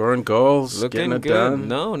right? game. Scoring goals. Looking getting it good. done.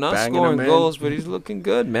 No, not banging scoring them in. goals, but he's looking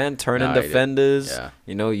good, man. Turning Nah, he did. defenders.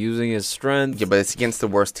 Yeah. Using his strength. Yeah, but it's against the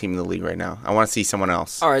worst team in the league right now. I want to see someone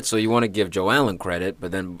else. All right, so you want to give Joe Allen credit,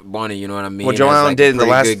 but then Bonnie, you know what I mean? Well, Joe has, Allen like, did a in the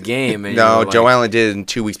pretty last good game. And, No, you know, Joe like, Allen did in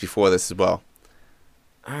 2 weeks before this as well.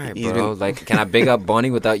 All right, He's bro. been- Like, can I big up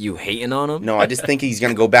Bonnie without you hating on him? No, I just think he's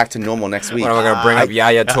gonna go back to normal next week. What am I gonna bring up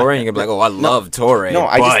Yaya Toure? And you're gonna be like, oh, I love Toure, no,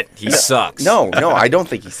 I but just- he sucks. No, I don't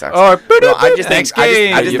think he sucks. Or No, I just think. next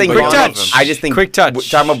game. I just think. Quick Bonnie- touch. I just think. Quick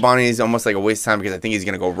touch. Talking about Bonnie is almost like a waste of time because I think he's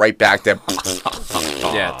gonna go right back to.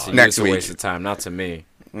 Yeah, to you Next it's a week. waste of time, not to me.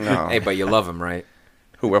 No. Hey, but you love him, right?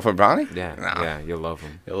 Who? Wilfred Bonnie? Yeah, No. yeah, you love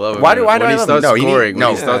him. You love it, Why man. do I when he love him? starts No, he need- scoring? no.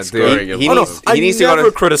 When he starts Yeah, dude. scoring, you He love needs- him. I needs to go never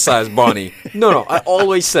to- criticized Bonnie. No, I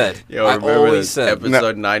always said. Yo, I remember always this said.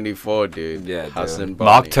 episode 94, dude? Yeah, dude. Hassan Mock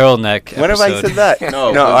Bonnie. turtleneck. When have I episode. said that?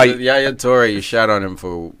 No, no. Yaya Toure, you shot on him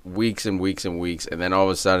for weeks and weeks and weeks, and then all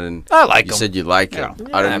of a sudden, I like you him. said you like him Yeah.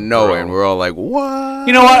 out Yeah, of nowhere, bro. and we're all like, "What?"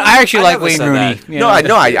 You know what? I actually I like never Wayne said Rooney. that. you No,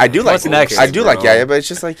 know? I do like. What's next? I do like bro? Yaya, but it's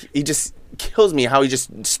just like he just kills me how he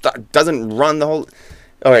just doesn't run the whole.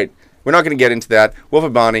 All right, we're not gonna get into that.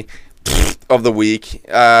 Wilfred Bonnie of the week.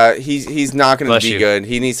 He's not gonna Bless be you. good.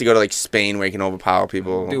 He needs to go to like Spain where he can overpower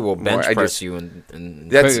people. Dude will more. bench I press just- you and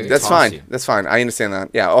That's toss fine. you. That's fine. I understand that.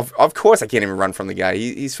 Yeah, of course I can't even run from the guy.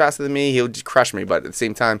 He's faster than me. He'll just crush me. But at the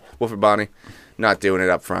same time, Wilfred Bonnie, not doing it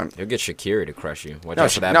up front. He'll get Shaqiri to crush you. Watch No,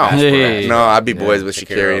 out for that no. bass Hey. breath. No, I'd be Yeah, boys with Shakira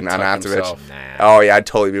Shakiri will and tuck Anatovich. himself. Nah. Oh yeah, I'd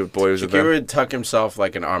totally be boys with Shakira them. would tuck himself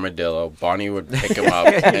like an armadillo. Bonnie would pick him up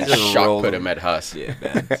and Just shot roll put him. him at Huss. Yeah,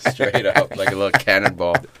 man. Straight up, like a little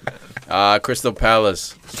cannonball. Crystal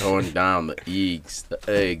Palace going down. The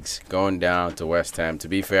Eggs going down to West Ham. To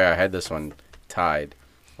be fair, I had this one tied.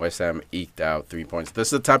 West Ham eked out 3 points. This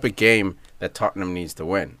is the type of game that Tottenham needs to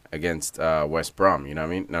win against West Brom. You know what I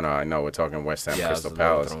mean? No, I know we're talking West Ham, Yeah, Crystal that's what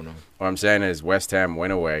I was Palace. throwing him. What I'm saying is West Ham win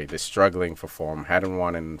away. They're struggling for form. Hadn't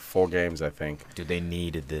won in 4 games, I think. Dude, they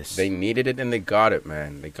needed this. They needed it and they got it,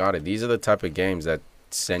 man. They got it. These are the type of games that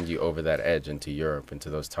send you over that edge into Europe, into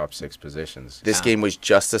those top 6 positions. This game was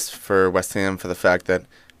justice for West Ham for the fact that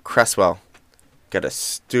Cresswell got a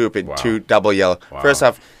stupid Wow. double yellow. Wow. First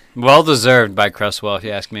off, Well deserved by Cresswell, if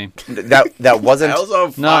you ask me. that wasn't. I was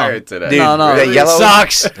on No. fire today. Dude, no, that it yellow-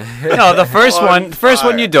 sucks. No, the first On one you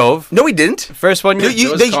fire. dove. No, he didn't. First one You- you,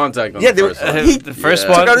 There was they- contact on yeah, the there first was- one. he the first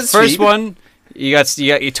took out one, his first feet. one, you got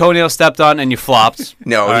your toenail stepped on and you flopped.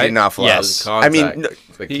 No, All he right? did not flop. Yes. I mean, Contact. no,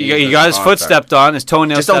 The key He is got his foot contact. stepped on, his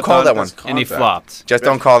toenail Just don't stepped call on, that one. and he Contact. flopped. just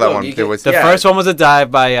don't call that Look, one. you There get- was The yeah. first one was a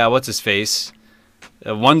dive by what's his face.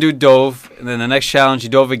 One dude dove, and then the next challenge he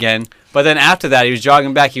dove again. But then after that, he was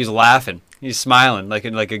jogging back. He was laughing. He was smiling like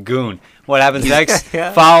a goon. What happens next?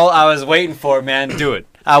 Yeah. Foul. I was waiting for it, man. Do it.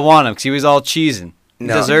 I want him because he was all cheesing. He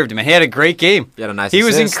No. deserved it, man. He had a great game. He had a nice He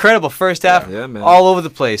was assist. incredible first half, Yeah, man. all over the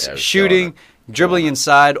place, Yeah, he was shooting, killing dribbling Killing it.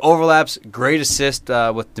 inside, overlaps, great assist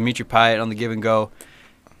with Dimitri Payet on the give and go.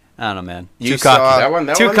 I don't know, man. You Too saw- cocky. That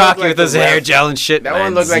one Too looked cocky like with the his hair ref- gel and shit. That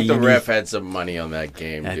one looked like the Lanzini. ref had some money on that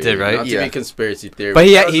game. Yeah, it Dude. did, right? Not to Yeah. be conspiracy theory. But but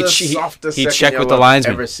he- that was he the che- he- softest he second checked with the yellow I've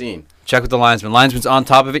linesman. Ever seen? Check with the linesman. Linesman's on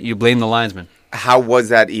top of it. You blame the linesman. How was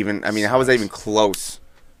that even? I mean, how was that even close?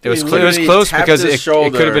 It was He close literally tapped because his it could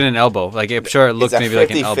have shoulder. been an elbow. Like I'm sure it looked It's a maybe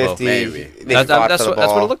like an elbow. 50-50. Maybe. They That's fought for the what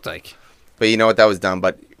ball. it looked like. But you know what? That was dumb.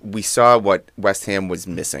 But we saw what West Ham was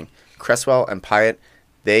missing. Cresswell and Pyatt,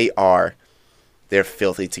 they're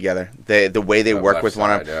filthy together. The way they The work left with one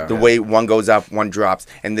side, another, yeah. the way one goes up, one drops,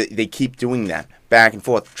 and they keep doing that back and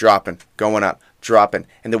forth, dropping, going up, dropping,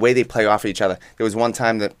 and the way they play off each other. There was one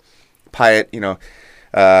time that Pyatt,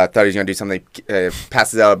 thought he was gonna do something,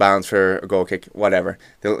 passes out of bounds for a goal kick, whatever.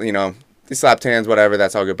 They slapped hands, whatever.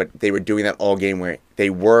 That's all good. But they were doing that all game where they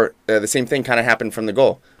were the same thing. Kind of happened from the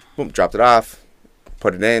goal. Boom, dropped it off,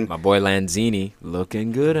 put it in. My boy Lanzini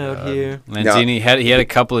looking good out here. Lanzini had a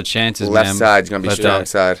couple of chances. Left man, side's gonna be but strong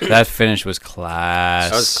side. That finish was class.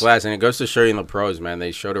 That was class, and it goes to show you in the pros, man.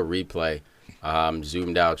 They showed a replay,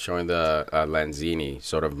 zoomed out, showing the Lanzini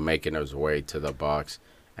sort of making his way to the box,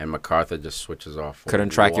 and MacArthur just switches off. for Couldn't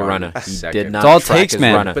track your 1 runner. He second. did not It's all it track takes, his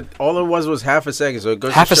man. runner. But all it was half a second, so it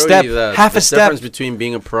goes Half to a show step, you the half a step. difference between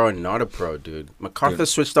being a pro and not a pro, dude. MacArthur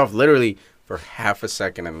switched off literally for half a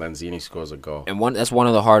second, and Lanzini scores a goal. And that's one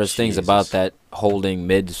of the hardest things Jesus. about that holding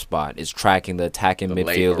mid spot is tracking the attacking The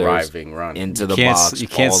late midfielders arriving run. into the can't box s- you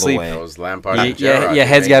can't all sleep. the way. Those Lampard Yeah, and Gerrard, your they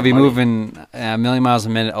head's make got to be money. moving a million miles a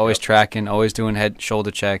minute, always tracking, always doing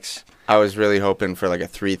shoulder checks. I was really hoping for like a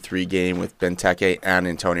 3-3 game with Benteke and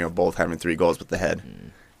Antonio both having 3 goals with the head.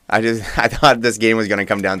 I thought this game was gonna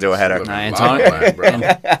come down to a header. Look, Nah, Antonio,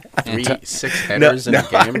 Antonio- bro. 6 headers in a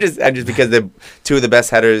game. I'm just because they're 2 of the best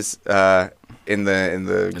headers in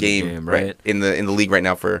the game, game, right? in the league right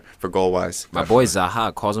now for goal wise. My boy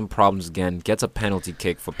Zaha causing problems again. Gets a penalty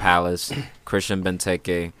kick for Palace. Christian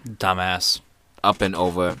Benteke Dumbass. up and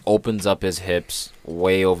over, opens up his hips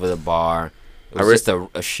way over the bar. It was just a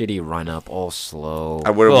shitty run up, all slow. I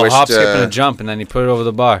would have Well, wished. hop, skip, and a jump, and then he put it over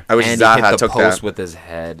the bar. I wish And he Zaha hit the took post that. with his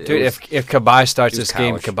head. It Dude, was- if Kabay starts he was this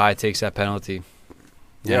game, coward. Kabay takes that penalty.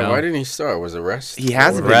 You Yeah, know? why didn't he start? Was it rest? He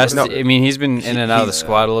hasn't Or- been- Rest. no. I mean, he's been in and out of the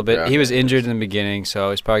squad a little bit. Yeah. He was injured in the beginning,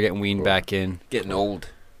 so he's probably getting weaned Cool. back in. getting old.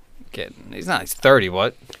 He's not. He's 30.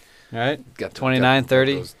 What? Right? Got 29,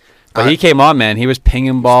 30. those- But he came on, man. He was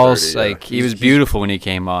pinging balls. 30, yeah. Like he was beautiful when he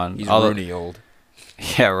came on. He's All the- Rooney old.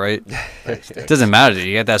 Yeah, right. It doesn't matter.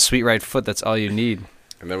 You got that sweet right foot. That's all you need.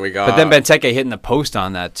 And then we got. But then Benteke hitting the post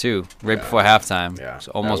on that too, right Yeah. before halftime. Yeah.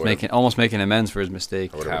 So almost That making amends for his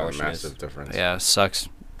mistake. Would have been a Cowishness. massive difference. Yeah, sucks.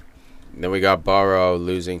 Then we got Borough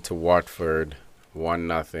losing to Watford,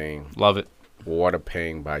 1-0. Love it. What a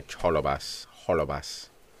ping by Holobas.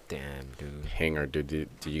 Damn, dude. Hanger, dude. Did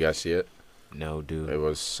you guys see it? No, dude. It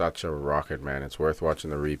was such a rocket, man. It's worth watching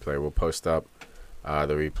the replay. We'll post up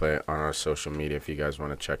the replay on our social media if you guys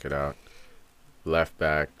want to check it out. Left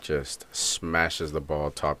back just smashes the ball,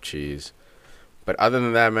 top cheese. But other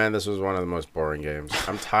than that, man, this was one of the most boring games.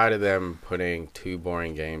 I'm tired of them putting 2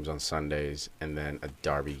 boring games on Sundays and then a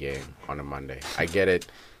derby game on a Monday. I get it.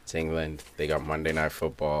 It's England. They got Monday Night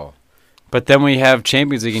Football. But then we have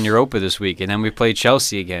Champions League in Europa this week, and then we play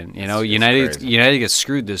Chelsea again. You know, It's United crazy. gets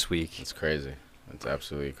screwed this week. It's crazy. It's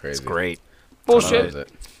absolutely crazy. It's great. Bullshit. Loves it.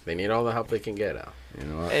 They need all the help they can get out. You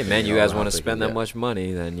know what? Hey, They man, need you all guys the want help to they spend can that get. much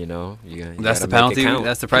money, then, you That's the gotta make it penalty. count.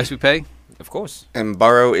 That's the price we pay. Of course. And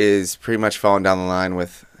Borough is pretty much falling down the line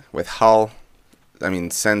with Hull. I mean,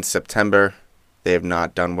 since September, they have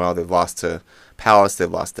not done well. They've lost to Palace. They've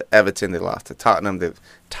lost to Everton. They lost to Tottenham. They've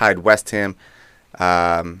tied West Ham.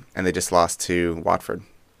 And they just lost to Watford.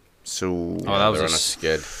 So, Oh, that was they're a on a s-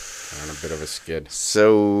 skid. They're on a bit of a skid.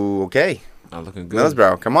 okay. Not looking good.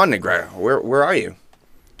 Middlesbrough, come on, Negredo. Where are you?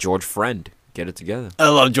 George Friend, get it together. I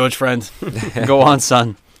love George Friend. Go on,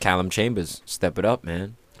 son. Callum Chambers, step it up,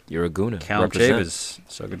 man. You're a gooner. Count Represent. Chambers.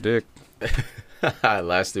 Suck a dick.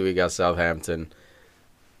 Lastly, we got Southampton.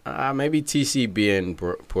 Maybe TCB and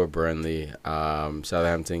poor Burnley.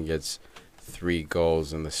 Southampton gets 3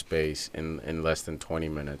 goals in the space in less than 20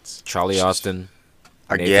 minutes. Charlie Austin,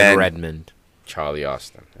 Nathan Again. Redmond. Charlie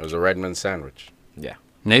Austin. It was a Redmond sandwich. Yeah.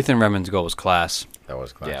 Nathan Redmond's goal was class. That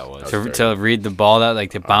was class. Yeah, it was. That To, very to read the ball out,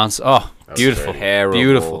 like to bounce. Oh, That was beautiful. very- Terrible.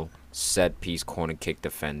 Beautiful. Set piece corner kick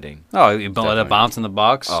defending. Oh, you let it Definitely. bounce in the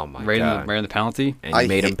box. Oh, my right God. right in the penalty. And you I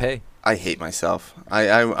made him hate- pay. I hate myself.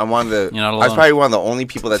 I'm one of the. You're not I was alone. probably one of the only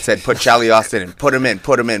people that said put Charlie Austin in, put him in,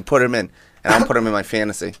 and I'll put him in my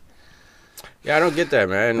fantasy. Yeah, I don't get that,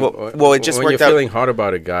 man. Well, it just when worked you're out- feeling hot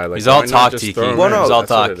about a guy, like He's all why not talk, just Tiki. throw him Well, in? no, he's all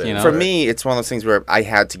That's what talk, it you is. know? For me, it's one of those things where I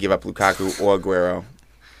had to give up Lukaku or Aguero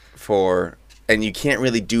for, and you can't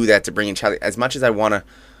really do that to bring in Charlie. As much as I want to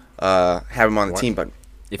have him on the Why- team, but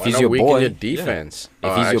If Why he's not your weaken boy, your yeah. defense. If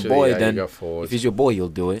Oh, he's actually, your boy, yeah, you then got forwards. if he's your boy, you'll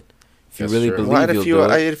do it. If you That's really true. believe well, I had you'll a few. do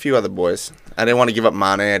I it. had a few other boys. I didn't want to give up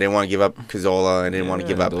Mane. I didn't want to give up Cazorla. I didn't want to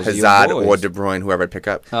give Yeah, up those are your Hazard or boys. De Bruyne, whoever I pick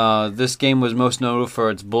up. This game was most notable for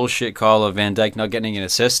its bullshit call of Van Dijk not getting an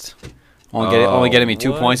assist. Only getting me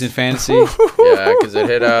 2 what? points in fantasy. Yeah, because it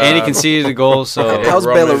hit. And he conceded a goal, so How's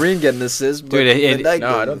Bellerin getting assists? Dude,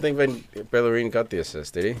 No, I don't think Bellerin got the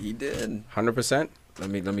assist. Did he? he did. 100%. Let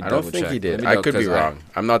me I double don't think check. he did. Let me I double- could be 'cause wrong.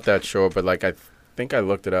 I'm not that sure, but like I think I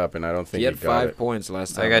looked it up, and I don't think He had got 5 it. points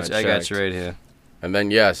last time. I got checked. you right here. And then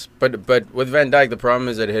yes, but with Van Dijk, the problem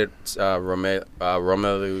is it hit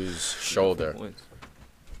Romelu's shoulder. 4 points.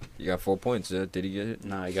 You got 4 points. Did he get it?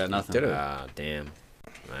 No, I got nothing. Did it? Ah, damn.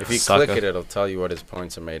 If you Sucker. click it, it'll tell you what his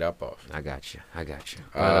points are made up of. I got you.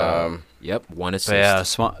 Yep, 1 assist. But yeah,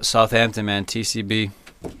 Southampton, man, TCB.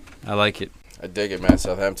 I like it. I dig it, man.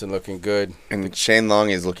 Southampton looking good. And Shane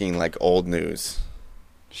Long is looking like old news.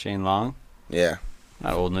 Shane Long, Yeah,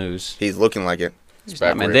 not old news. he's looking like it. It's Yeah,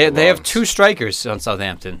 back man, where it they have belongs. 2 strikers on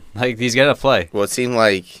Southampton. Like he's got to play. Well, it seemed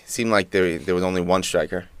like there was only one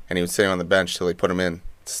striker, and he was sitting on the bench till they put him in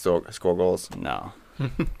to score goals. No.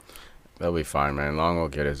 They'll be fine, man. Long will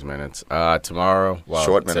get his minutes. Tomorrow, well,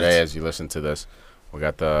 Short today minutes. as you listen to this, we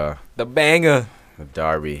got the banger.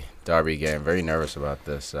 Derby game. Very nervous about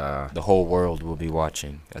this. The whole world will be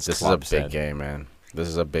watching. As This is a Klopp big said. game, man. This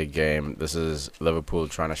is a big game. This is Liverpool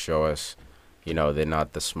trying to show us, they're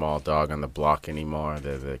not the small dog on the block anymore.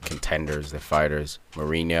 They're the contenders. They're fighters.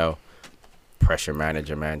 Mourinho, pressure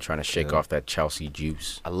manager, man, trying to shake Yeah. off that Chelsea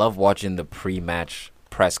juice. I love watching the pre-match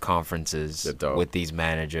press conferences They're dope. with these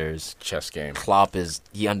managers. Chess game. Klopp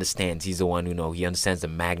he understands. He's the one who he understands the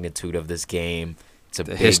magnitude of this game. It's a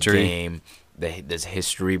The big history. game. There's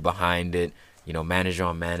history behind it. Manager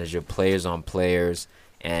on manager, players on players.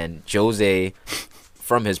 And Jose,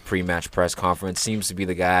 from his pre-match press conference, seems to be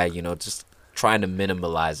the guy, just trying to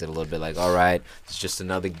minimalize it a little bit. Like, all right, it's just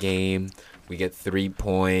another game. We get 3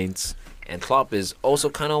 points. And Klopp is also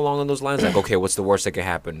kind of along those lines. Like, okay, what's the worst that could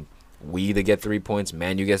happen? We either get 3 points,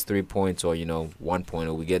 Man U gets 3 points, or, 1 point,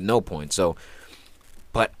 or we get no points. So,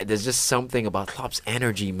 but there's just something about Klopp's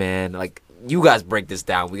energy, man. Like, you guys break this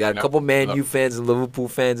down. We got a couple Man U fans and Liverpool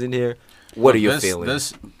fans in here. What are your feelings?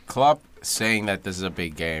 This Klopp saying that this is a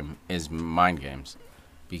big game is mind games,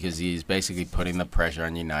 because he's basically putting the pressure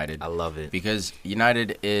on United. I love it. Because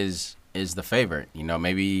United is the favorite.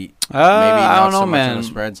 Maybe I not don't know, so much man. in the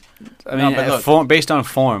spreads. I mean, but look, based on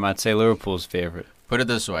form, I'd say Liverpool's favorite. put it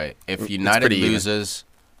this way: if United pretty even. loses,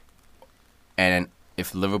 and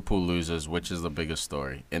if Liverpool loses, which is the biggest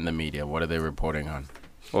story in the media? What are they reporting on?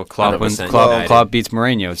 Well, Klopp 100% Klopp beats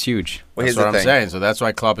Mourinho. It's huge. Well, That's here's what the I'm thing. saying. So that's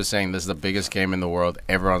why Klopp is saying this is the biggest game in the world.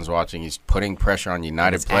 Everyone's watching. He's putting pressure on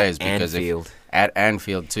United It's players at because Anfield. at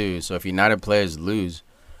Anfield too. So if United players lose,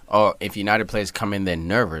 or if United players come in there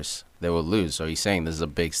nervous, they will lose. So he's saying this is a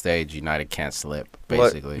big stage. United can't slip. Well,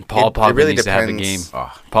 Basically, Paul Pogba really needs to have the game. depends.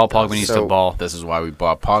 Oh, Paul Pogba needs to So- ball. this is why we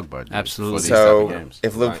bought Pogba. dude, Absolutely. For these type So of games.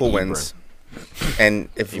 if Liverpool Ibra. wins, and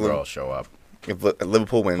if Ibra will show up.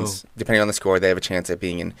 Liverpool wins, depending on the score, they have a chance at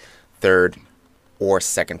being in third or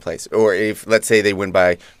second place. Or if, let's say, they win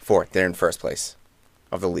by 4, they're in first place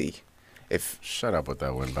of the league. If Shut up with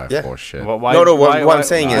that win by Yeah. 4 shit. What I'm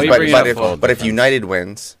saying why is, you but, bringing but, up full if defense? United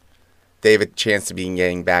wins, they have a chance to be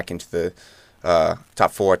getting back into the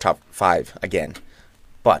top 4, top 5 again.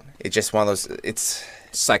 But it's just one of those. It's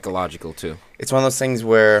Psychological, too. one of those things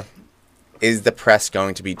where is the press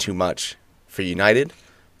going to be too much for United,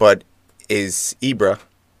 but is Ibra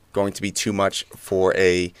going to be too much for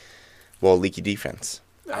a leaky defense?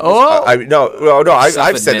 Oh, I've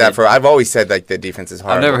said that I've always said like the defense is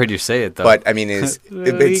hard. I've never heard you say it though. But I mean, it's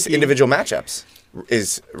Leaky. individual matchups.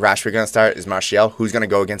 Is Rashford going to start? Is Martial? Who's going to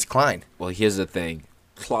go against Klein? Well, here's the thing.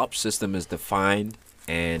 Klopp's system is defined,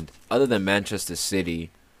 and other than Manchester City,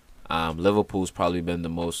 Liverpool's probably been the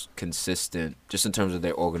most consistent, just in terms of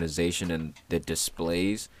their organization and their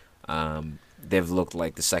displays. They've looked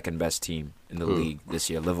like the second best team in the league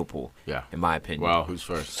this year, Liverpool, Yeah. in my opinion. Wow, who's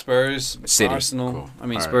first? Spurs, City. Arsenal. Cool. I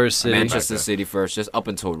mean, All right. Spurs, City. Manchester Okay. City first, just up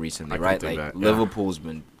until recently, I can right? do Like that, yeah. Liverpool's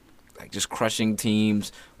been like just crushing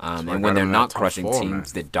teams, why I and got when them they're in that not top crushing 4, teams, man.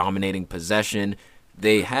 they're dominating possession.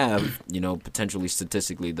 They have, potentially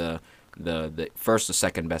statistically the first or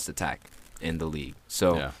second best attack in the league.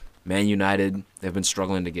 So Yeah. Man United, they've been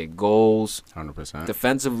struggling to get goals. 100%.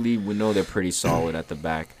 Defensively, we know they're pretty solid at the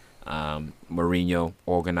back. Mourinho,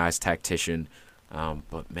 organized tactician.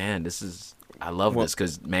 But man, I love this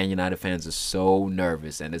because Man United fans are so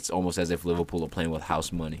nervous, and it's almost as if Liverpool are playing with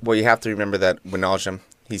house money. Well, you have to remember that Wijnaldum,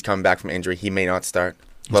 he's coming back from injury. He may not start.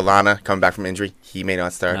 Lallana coming back from injury. He may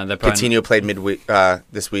not start. No, they're probably Coutinho played midweek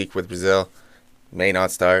this week with Brazil. May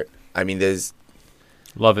not start. I mean,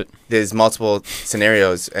 Love it. there's multiple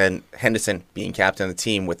scenarios, and Henderson being captain of the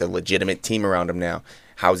team with a legitimate team around him now.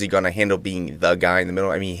 How's he going to handle being the guy in the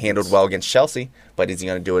middle? I mean, he handled well against Chelsea, but is he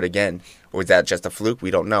going to do it again? Or is that just a fluke?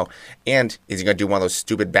 We don't know. And is he going to do one of those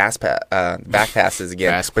stupid back passes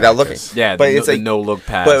again Bass without looking? practice. Yeah, but the it's like no-look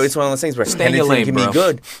pass. But it's one of those things where Stay in your Henderson lane, can bro. be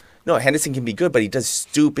good. No, Henderson can be good, but he does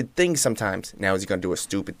stupid things sometimes. Now is he going to do a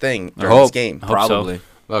stupid thing I during hope. this game? I hope so. Probably.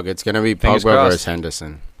 Look, it's going to be Fingers Pogba crossed. versus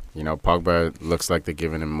Henderson. Pogba looks like they're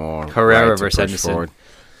giving him more. Herrera right to versus push Henderson. forward.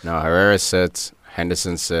 No, Herrera sits,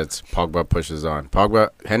 Henderson sits, Pogba pushes on.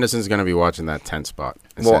 Henderson's going to be watching that 10 spot,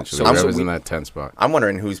 Well, essentially. so Whoever's we- in that 10 spot. I'm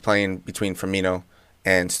wondering who's playing between Firmino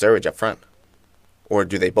and Sturridge up front. Or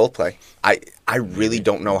do they both play? I really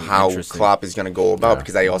don't know how Interesting. Klopp is going to go about Yeah.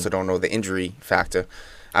 because I also don't know the injury factor.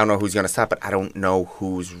 I don't know who's going to start, but I don't know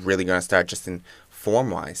who's really going to start just in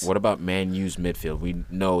form-wise. What about Man U's midfield? We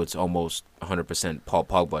know it's almost 100% Paul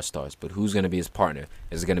Pogba starts, but who's going to be his partner?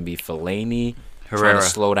 Is it going to be Fellaini? Trying Herrera. to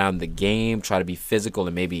slow down the game, try to be physical,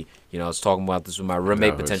 and maybe, I was talking about this with my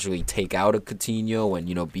roommate, No, who's- potentially take out a Coutinho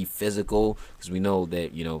and, be physical, because we know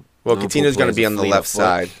that, Well, Liverpool Coutinho's going to plays be a on the fleet left of foot,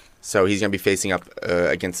 side, so he's going to be facing up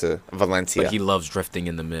against Valencia. But he loves drifting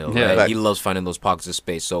in the middle. Yeah. Right? But- he loves finding those pockets of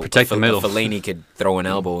space. So Protect the middle. Fellaini could throw an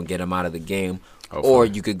elbow and get him out of the game. Hopefully. Or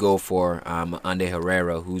you could go for Ande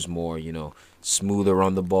Herrera, who's more, smoother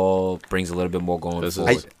on the ball, brings a little bit more going This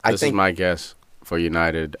forward. is I this think- is my guess for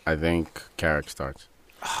United. I think Carrick starts.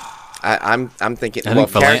 I'm thinking. I think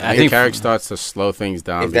Fellaini- Carrick- I I think- think Carrick starts to slow things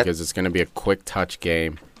down If that- because it's going to be a quick touch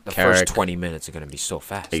game. the Carrick, first 20 minutes are going to be so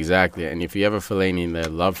fast. Exactly. And if you have a Fellaini in there,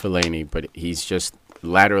 love Fellaini, but he's just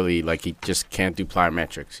laterally, like he just can't do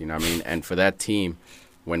plyometrics, you know what I mean? And for that team,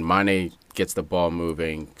 when Mane gets the ball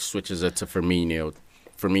moving, switches it to Firmino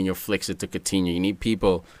flicks it to Coutinho, you need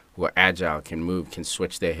people who are agile, can move, can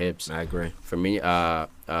switch their hips. I agree. For me,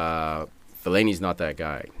 Fellaini's not that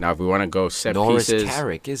guy. Now, if we want to go set Nor pieces, is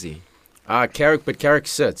Carrick, is he? Carrick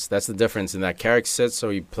sits. That's the difference in that. Carrick sits, so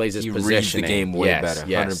he plays his He positioning. reads the game way better,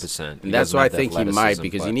 100%. And that's why I think he might,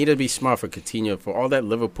 because you need to be smart for Coutinho. For all that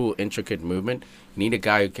Liverpool intricate movement, you need a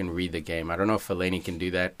guy who can read the game. I don't know if Fellaini can do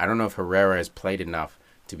that. I don't know if Herrera has played enough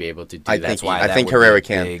to be able to do that. I think Herrera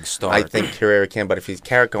can. I think Herrera can, but if he's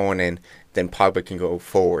Carrick going in, then Pogba can go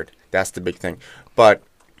forward. That's the big thing. But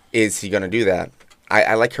is he going to do that?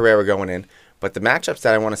 I like Herrera going in. But the matchups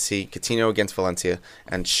that I want to see, Coutinho against Valencia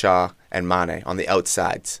and Shaw and Mane on the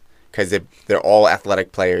outsides, because they're all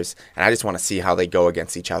athletic players, and I just want to see how they go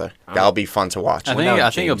against each other. That'll be fun to watch. I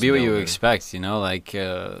think it'll be what you expect. Like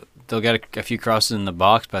they'll get a few crosses in the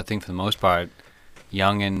box, but I think for the most part,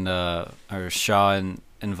 Young and or Shaw and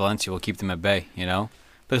Valencia will keep them at bay. But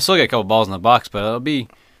they'll still get a couple balls in the box, but it'll be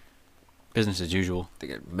business as usual.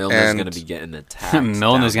 Milner's going to be getting attacked.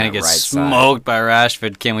 Milner's going to get smoked by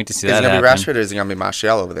Rashford. Can't wait to see that happen. Is it going to be Rashford or is it going to be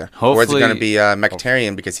Martial over there? Hopefully. Or is it going to be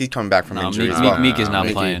Mkhitaryan because he's coming back from injury as well? Meek is not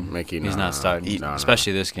playing. He's not starting,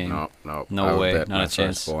 especially this game. No way. Not a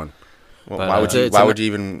chance. Well, why would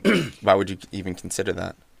you even consider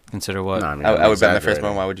that? Consider what? No, I would bet in the first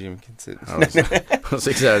moment. Why would you even consider? I was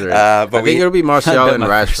exaggerating. I think it'll be Martial and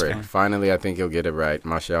Rashford. Finally, I think he'll get it right.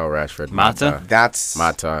 Martial, Rashford, Mata. That's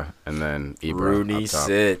Mata, and then Ibra. Rooney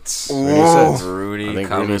sits. Rooney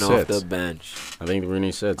coming off the bench. I think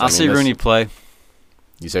Rooney sits. I'll see Rooney play.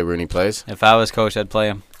 You say Rooney plays? If I was coach, I'd play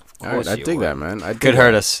him. All right, I dig that, man. Could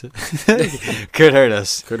hurt us. Could hurt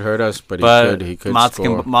us. Could hurt us, but he could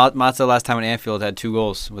score. Mata last time at Anfield had 2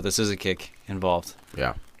 goals with a scissor kick involved.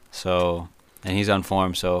 Yeah. So, and he's on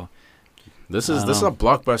form. So, this is a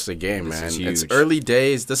blockbuster game, man. It's early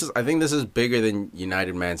days. I think this is bigger than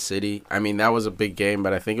United Man City. I mean, that was a big game,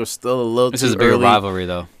 but I think it was still a little. This is a bigger rivalry,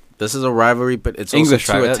 though. This is a rivalry, but it's English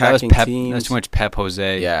also two attacking teams. That's too much Pep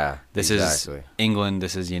Jose. Yeah, this is England.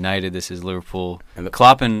 This is United. This is Liverpool. And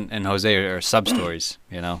Klopp and Jose are sub stories.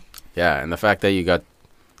 Yeah, and the fact that you got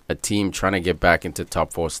a team trying to get back into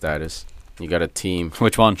top 4 status. You got a team.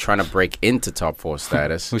 Which one? Trying to break into top 4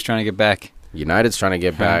 status. Who's trying to get back? United's trying to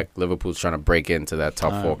get back. Liverpool's trying to break into that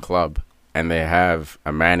top 4 club. And they have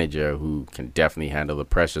a manager who can definitely handle the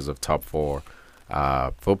pressures of top 4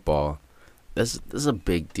 football. This is a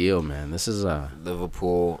big deal, man. This is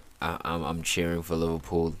Liverpool. I'm cheering for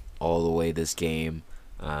Liverpool all the way this game.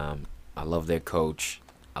 I love their coach.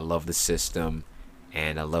 I love the system.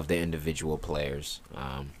 And I love their individual players.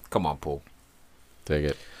 Come on, Paul. Take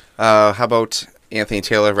it. How about Anthony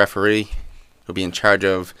Taylor, referee? He'll be in charge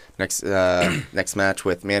of next match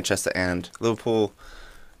with Manchester and Liverpool.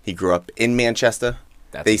 He grew up in Manchester.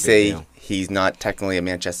 They say he's not technically a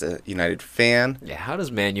Manchester United fan. Yeah, how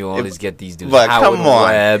does Manu always get these dudes? But come on.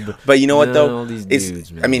 Webb, but you know what though? All these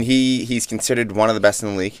dudes, man. I mean, he's considered one of the best in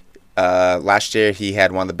the league. Last year he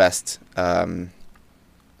had one of the best.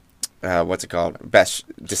 What's it called? Best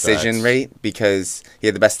decision rate because he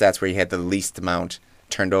had the best stats where he had the least amount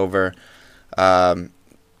turned over.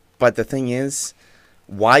 But the thing is,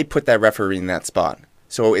 why put that referee in that spot?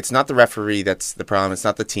 So it's not the referee that's the problem. It's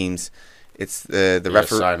not the teams. It's the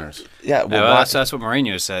referee. Signers. Yeah, that's what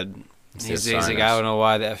Mourinho said. He's like, I don't know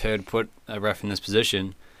why the FA would put a ref in this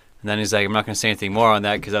position. And then he's like, I'm not going to say anything more on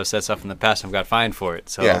that because I've said stuff in the past and I've got fined for it.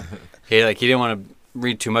 So he didn't want to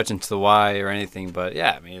read too much into the why or anything. But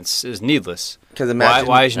yeah, I mean, it's needless.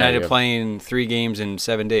 Why is United playing 3 games in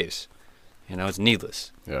 7 days? It's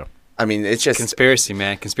needless. Yeah. I mean, it's just conspiracy,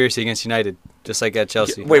 man. Conspiracy against United, just like at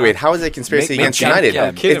Chelsea. Wait. How is it conspiracy against United?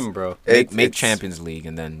 I'm kidding, bro. Make Champions League,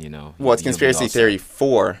 and then Well, it's conspiracy theory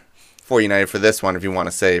for United for this one, if you want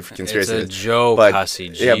to say conspiracy. It's a joke,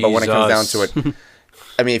 Hussy. Yeah, but when it comes down to it,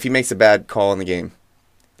 I mean, if he makes a bad call in the game,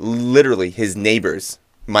 literally his neighbors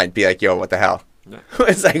might be like, "Yo, what the hell?"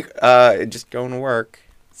 It's like, just going to work.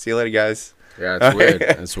 See you later, guys. Yeah, it's weird.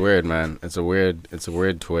 It's weird, man. It's a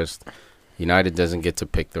weird twist. United doesn't get to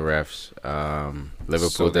pick the refs.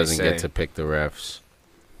 Liverpool doesn't get to pick the refs.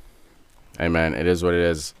 Hey, man, it is what it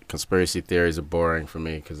is. Conspiracy theories are boring for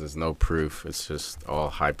me because there's no proof. It's just all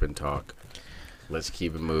hype and talk. Let's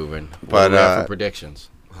keep it moving. What do we have for predictions?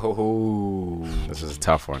 Oh, this is a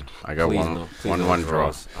tough one. I got one draw.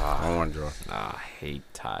 1-1 draw. I hate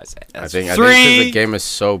ties. I think because the game is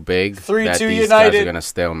so big that these United. Guys are gonna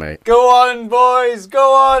stalemate. Go on, boys.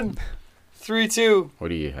 Go on. 3-2. What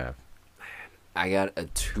do you have? I got a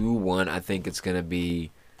 2-1. I think it's gonna be,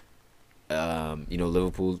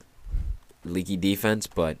 Liverpool leaky defense,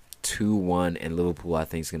 but 2-1, and Liverpool I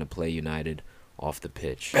think is gonna play United off the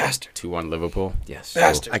pitch. Bastard. 2-1 Liverpool. Yes.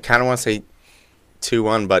 Bastard. I kind of want to say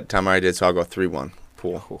 2-1, but Tom already did, so I'll go 3-1.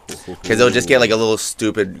 Liverpool because they'll just get like a little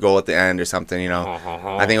stupid goal at the end or something. You know,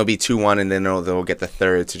 I think it'll be 2-1, and then they'll get the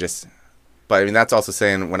third to just. But I mean, that's also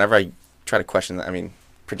saying whenever I try to question that, I mean,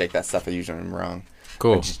 predict that stuff, I usually am wrong.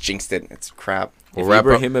 Cool. I just jinxed it. It's crap. If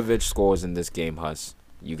Ibrahimovic scores in this game, Huss,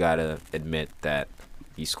 you gotta admit that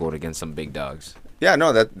he scored against some big dogs. Yeah,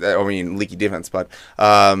 no, that I mean, leaky defense, but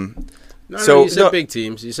You said big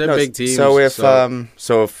teams. You said big teams. So if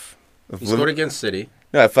he scored against City.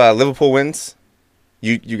 No, if Liverpool wins,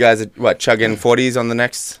 you guys are chugging 40s on the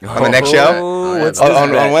next show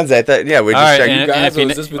on Wednesday. I thought, we're just chugging.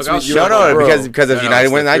 Because if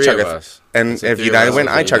United win, I chug it, and if United win,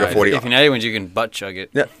 I chug a 40. If United wins, you can butt chug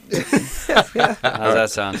it. Yeah. How's that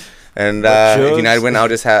sound? And if United win, I'll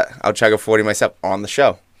chug a 40 myself on the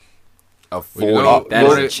show. A 40. That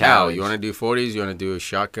is a challenge. You want to do 40s? You want to do a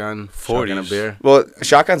shotgun? 40s. A beer? Well,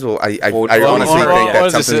 shotguns will. I honestly think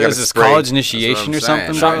that something's going to this college initiation or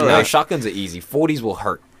something? Shotguns are easy. 40s will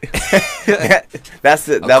hurt.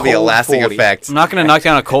 That'll be a lasting effect. I'm not going to knock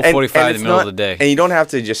down a Colt 45 in the middle of the day. And you don't have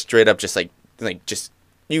to just straight up just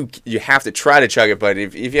you have to try to chug it, but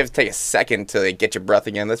if you have to take a second to get your breath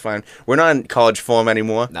again, that's fine. We're not in college form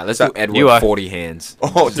anymore. Now let's do Edward 40 hands.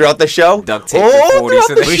 Oh, throughout the show? Duct tape the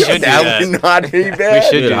 40s. We should do that. Would not be bad. We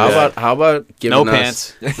should do that. How about giving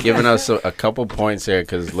us giving us a couple points here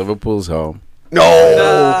because Liverpool's home.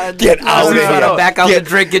 No, get out of here! Back out the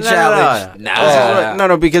drinking challenge.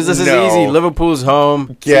 No, because this is easy. Liverpool's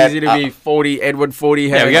home. It's easy to be 40. Edward 40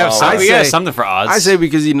 heads. Yeah, we got something for odds. I say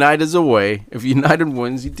because United's away. If United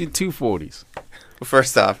wins, you do 2 40s.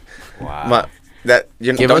 First off, wow.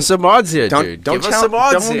 Give us some odds here, dude. Give us some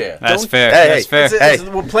odds here. That's fair. That's fair.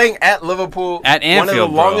 We're playing at Liverpool. At Anfield, one of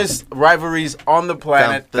the longest rivalries on the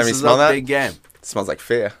planet. This is a big game. It smells like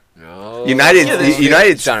fear. Oh.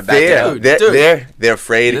 United's fair. They're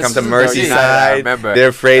afraid to come to Merseyside. They're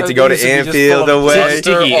afraid to go to Anfield away. Look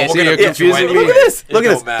at this.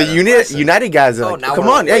 The United guys are like, come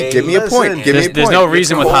on, hey, give me a point. There's no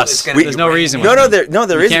reason with us. There's no reason.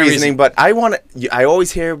 There is reasoning, but I I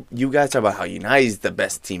always hear you guys talk about how United's the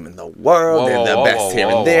best team in the world. They're the best here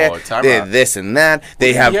and there. They're this and that.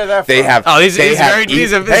 They have. Oh, these are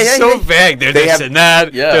so vague. They're this and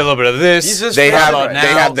that. They're a little bit of this. They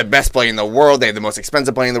have the best player in the world. They have the most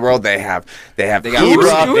expensive player in the world. They have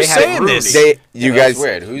Ibra. Who's saying this? You guys.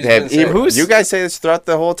 Weird. You guys say this throughout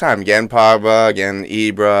the whole time. Again, Pogba. Again,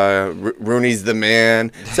 Ibra. Rooney's the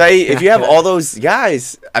man. So if you have all those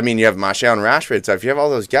guys, I mean, you have Martial and Rashford. So if you have all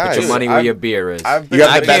those guys, put your money where your beer is. I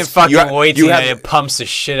can't fucking wait till United pumps the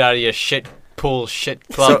shit out of your shit pool shit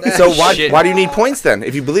club. So why do you need points then?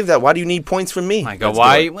 If you believe that, why do you need points from me? I go,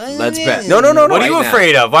 why? Let's bet. No. What are you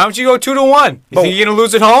afraid of? Why don't you go 2-1? You think you're gonna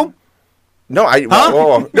lose at home? No,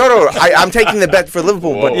 I'm taking the bet for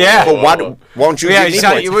Liverpool, but why won't you give me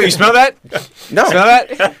points? You smell that? No. Smell that?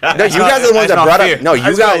 No, you guys are the ones that brought up. No,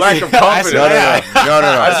 you guys. Lack of confidence. No.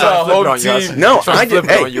 I saw a whole team. No, I did.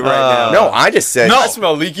 I just said. I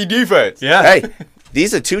smell leaky defense. Yeah. Hey,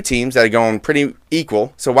 these are two teams that are going pretty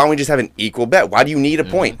equal. So why don't we just have an equal bet? Why do you need a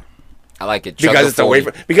point? I like it. Because it's away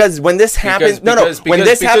from. Because when this happens, when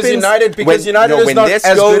this happens, United is not as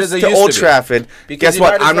good as they used to be. Old Trafford, guess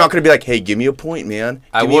what? I'm not going to be like, hey, give me a point, man.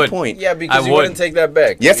 Give me a point. Yeah, because you wouldn't take that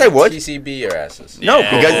back. Yes, I would. TCB your asses. No,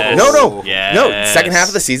 because no. Second half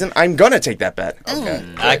of the season, I'm gonna take that bet. Okay.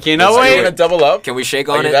 I cannot wait. You're gonna double up. Can we shake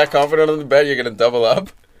on it? Are you that confident on the bet? You're gonna double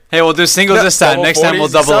up. Hey, we'll do singles this time. Next time we'll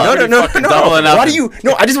double up. No. Why do you?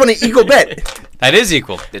 No, I just want an equal bet. That is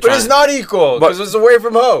equal. But it's not equal because it's away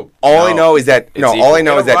from home. All I know is that all I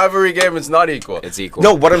know is that rivalry game. It's not equal. It's equal.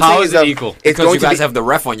 No, what I'm saying is equal. It's because you guys have the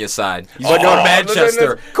ref on your side. But no,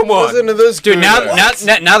 Manchester. Come on, listen to this, dude. Now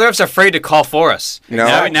the ref's afraid to call for us.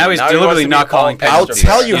 Now he's deliberately not calling. I'll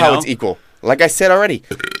tell you how it's equal. Like I said already,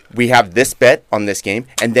 we have this bet on this game,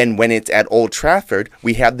 and then when it's at Old Trafford,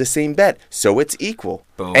 we have the same bet, so it's equal.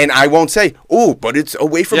 Boom. And I won't say, "Oh, but it's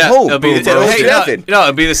away from home." It's at Old Trafford. No,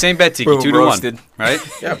 it'll be the same bet, Tiki, 2-1, right?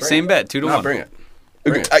 Yeah, same bet, 2-1. Bring it.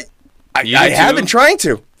 I have been trying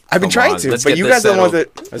to. I've been trying to, but you guys are the ones that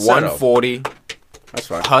 140. That's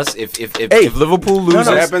fine. Huss, if Liverpool loses,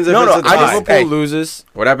 what happens if it's a tie? Liverpool loses.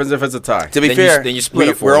 What happens if it's a tie? To be fair, then you split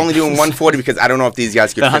it. We're only doing 140 because I don't know if these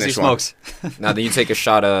guys could finish long. Now then you take a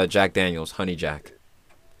shot of Jack Daniels, Honey Jack.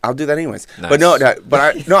 I'll do that anyways. Nice. But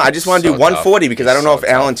I just want to do 140 because I don't know if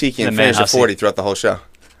Alan T can finish a 40 throughout the whole show.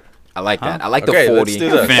 I like that. I like the 40. Let's do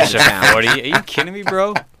this. Finish a 40. Are you kidding me,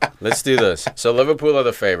 bro? Let's do this. So Liverpool are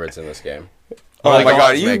the favorites in this game. Oh my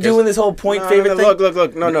God! Are you doing this whole point favorite thing?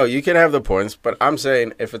 Look. No. You can have the points, but I'm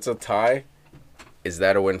saying if it's a tie, is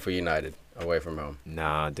that a win for United away from home?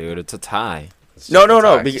 Nah, dude, it's a tie. No, no,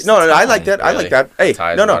 no, Tie. no. I like that. I like that. Hey,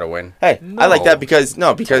 Tie is no, not a no. win. Hey, I like that because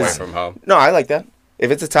Away because from home. no, I like that. If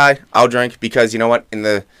it's a tie, I'll drink because you know what? In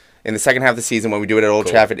the second half of the season when we do it at Old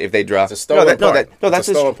Cool. Trafford, if they draw, It's a stolen point. that's It's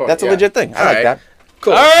a stolen point, that's a yeah. legit thing. I All like right. that.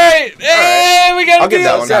 Cool. All right. Hey, we got a I'll give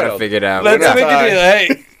deal. that one. Gotta figure it out. Let's We're make not a deal.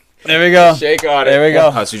 tied. Hey, there we go. Shake on it. There we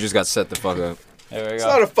go. Oh, so you just got set the fuck up. There we It's go.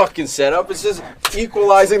 not a fucking setup. It's just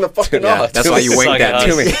equalizing the fucking Yeah, odds. that's why you Suck winked at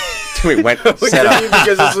it. me. Tumi went Look set at up. me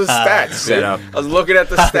because this was stats. Set up. I was looking at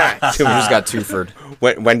the stats. You just got twofered.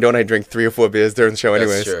 When don't I drink 3 or 4 beers during the show?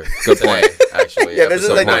 Anyways, That's true. Good point. Actually, Yeah, this is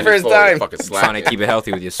episode like the first 94, time. you fucking Trying slack. to keep it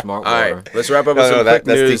healthy with your smart All water. right, let's wrap up with No, some no, quick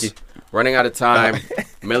that's news. tiki. Running out of time.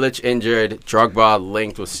 Milic injured. Drogba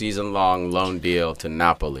linked with season-long loan deal to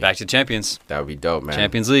Napoli. Back to champions. That would be dope, man.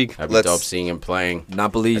 Champions League. That'd be Let's- dope seeing him playing.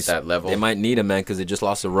 Napoli's At that level. They might need him, man, because they just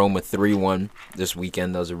lost to Roma 3-1 this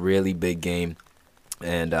weekend. That was a really big game.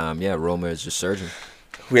 And, yeah, Roma is just surging.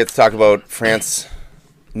 we have to talk about France.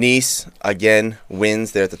 Nice again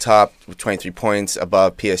wins. They're at the top with 23 points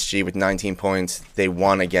above PSG with 19 points. They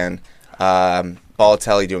won again.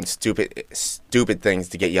 Balotelli doing stupid things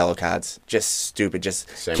to get yellow cards. Just stupid. Just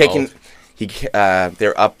Same kicking. old.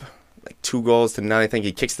 They're up like 2-0 I think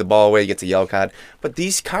he kicks the ball away. He gets a yellow card. But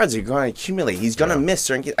these cards are going to accumulate. He's going to miss.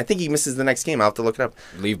 I think he misses the next game. I'll have to look it up.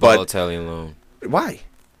 Leave But- Balotelli alone. Why?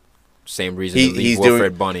 Same reason He- to leave he's Wilfred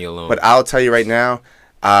doing- Bunny alone. But I'll tell you right now,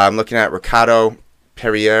 I'm looking at Ricardo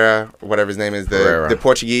Pereira, or whatever his name is, Pereira. the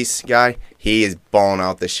Portuguese guy. He is balling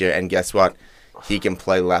out this year, and guess what? He can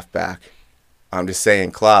play left back. I'm just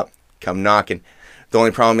saying, Klopp, come knocking. The only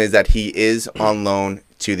problem is that he is on loan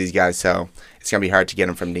to these guys, so it's going to be hard to get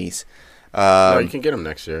him from Nice. No, you can get him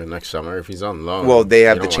next year, next summer, if he's on loan. Well, they You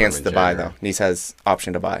have the don't want chance him to in buy, January. though. Nice has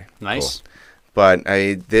option to buy. Nice. But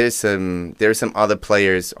there's some other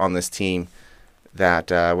players on this team that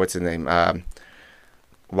what's his name?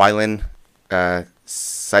 Wylan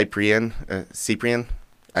Cyprian.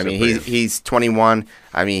 I mean, Cyprian. he's 21.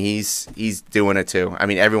 I mean, he's doing it too. I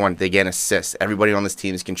mean, everyone, they get assists. Everybody on this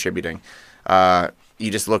team is contributing. You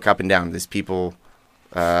just look up and down. There's people.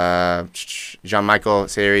 Jean-Michel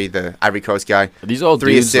Seri, the Ivory Coast guy. Are these all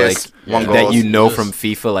 3 dudes assists, like 1 goal. that you know Just- from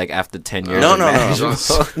FIFA like after 10 years? No, of no, no. matches?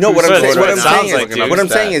 No, what I'm That's saying, what what it I'm sounds saying like, is, dude. what I'm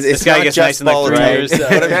saying is, it's This guy not gets just nice in like 3 Balotelli. years.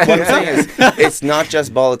 What I'm saying is, it's not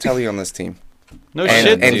just Balotelli on this team. No And,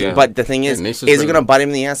 shit, and dude. but the thing is, Yeah, Nice has is it been- gonna bite him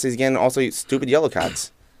in the ass? He's getting also stupid yellow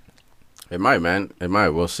cards. It might, man. It might.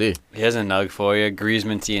 We'll see. Here's a nug for you.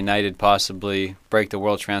 Griezmann to United possibly break the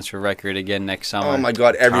world transfer record again next summer. Oh my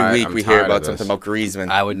God! Every Tired- week I'm we hear tired about of something this. about Griezmann.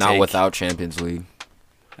 I would Not take, without Champions League.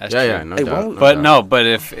 That's Yeah, true. yeah, no Hey, doubt. won't- But doubt. no, but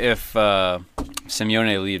if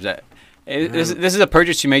Simeone leaves, this is a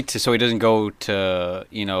purchase you make so he doesn't go to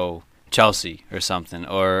Chelsea or something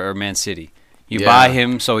or Man City. You Yeah. buy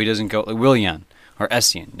him so he doesn't go like Willian or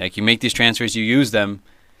Essien. Like you make these transfers, you use them,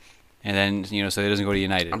 and then so he doesn't go to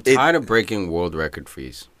United. I'm tired of breaking world record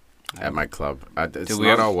fees at my club. It's Do we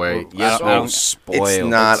not have- our way. I Yes, don't- I don't- Spoiled. It's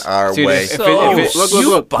not our Dude, way. if it-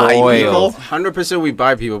 look, buy spoiled. people. 100% we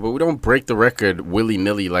buy people, but we don't break the record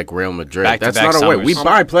willy-nilly like Real Madrid. That's Back-to-back not our way. We summers.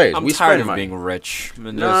 buy players. I'm we tired spend of money. being rich.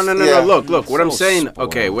 No. Yeah. Look. What I'm So saying,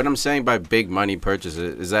 spoiled. what I'm saying by big money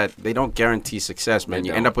purchases is that they don't guarantee success, man. They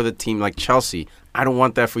You don't. end up with a team like Chelsea. I don't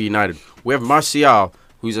want that for United. We have Martial,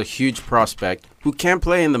 who's a huge prospect, who can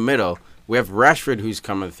play in the middle. We have Rashford, who's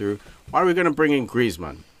coming through. Why are we going to bring in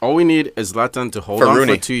Griezmann? All we need is Zlatan to hold For on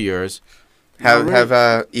Rooney. for 2 years. Have No, have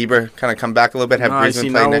Ibra kind of come back a little bit. Have No, I Griezmann see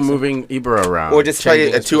play now we're next. moving Ibra around. Or just play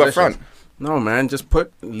changing a his 2 up positions. front. No, man, just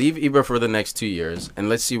leave Ibra for the next 2 years, and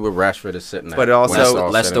let's see where Rashford is sitting at. But when also- it's all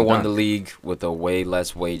said Leicester and won done. the league with a way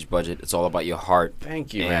less wage budget. It's all about your heart.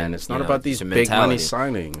 Thank you, And, man. It's not you know, about these it's a big money mentality.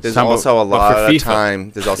 signings. There's Some- also a but lot for of FIFA.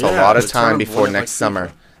 time. There's also a Yeah, lot of but time turn before one next like FIFA.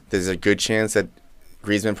 summer. There's a good chance that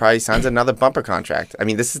Griezmann probably signs another bumper contract. I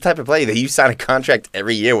mean, this is the type of player that you sign a contract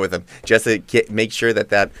every year with him just to make sure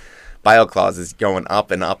that bio clause is going up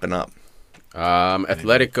and up and up.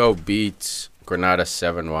 Atletico beats Granada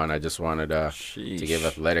 7-1. I just wanted to give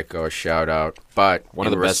Atletico a shout out. But One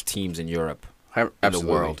of in the best teams in Europe.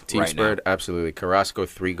 absolutely. world Team right Spirit, absolutely. Carrasco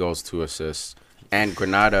 3 goals, 2 assists, and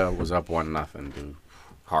Granada was up 1-0, dude.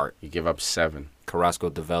 Heart. You give up 7. Carrasco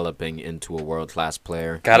developing into a world-class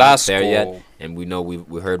player. Carrasco. Not there yet. And we know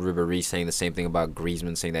we heard Ribéry saying the same thing about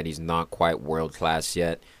Griezmann, saying that he's not quite world-class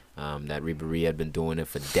yet. That Ribéry had been doing it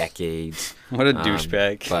for decades. What a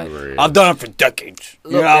douchebag. But Ribéry. I've done it for decades.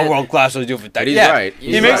 Look, You know how man. world class I do it for But decades. he's Yeah, right.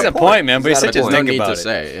 he He's makes right. a point, man. But He's he got should a just point. No think need about to it.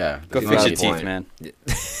 say, yeah. Go There's fix no your need.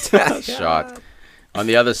 teeth, man. Shot. On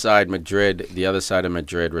the other side, the other side of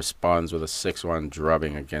Madrid responds with a 6-1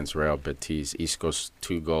 drubbing against Real Betis. Isco's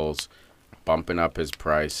 2 goals, bumping up his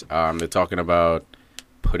price. They're talking about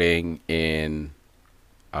putting in,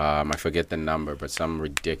 I forget the number, but some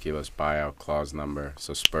ridiculous buyout clause number.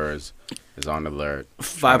 So Spurs is on alert.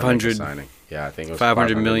 500 signing. Yeah, I think it was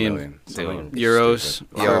 500 million million euros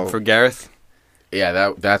stupid. for Gareth.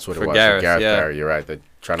 Yeah, that's what it For was. Gareth, for Gareth yeah. Barry. You're right. They're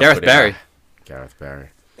trying Gareth to put Barry. In Gareth Barry.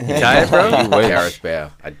 You got it, bro? Gareth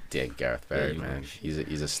Bale. I dig Gareth Barry, you man.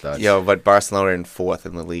 He's a stud. Yo, but Barcelona in 4th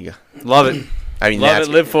in the Liga. Love it. I mean, Love that's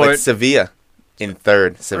it, live for but it. Sevilla in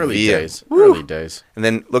 3rd. Sevilla. Early days. Early days. And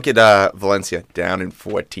then look at Valencia down in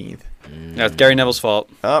 14th. That's Gary Neville's fault.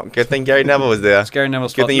 Oh, good thing Gary Neville was there. It's Gary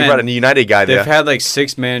Neville's Good fault. thing you Man, brought a United guy they've there. had like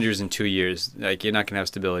 6 managers in 2 years. Like, you're not going to have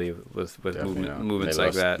stability with Definitely not. movements They like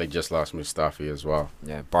lost- that. They just lost Mustafi as well.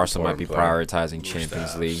 Yeah, Barca might be Important prioritizing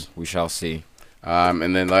Champions League. We shall see.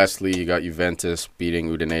 And then lastly, you got Juventus beating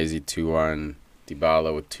Udinese 2-1.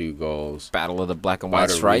 Dybala with 2 goals. Battle of the black and About white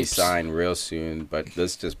to stripes. re-sign real soon, but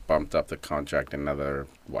this just bumped up the contract another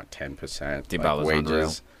 10%. Dybala's like unreal.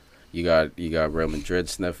 wages. You got Real Madrid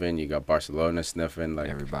sniffing. You got Barcelona sniffing. Like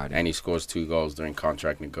Everybody. and he scores 2 goals during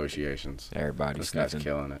contract negotiations. Everybody's This guy's sniffing.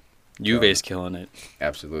 killing it. Juve's killing it.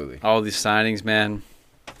 Absolutely. All these signings, man.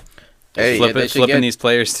 Hey, Flipping these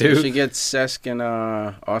players, They too. should get Cesc and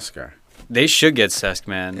Oscar. They should get Cesc,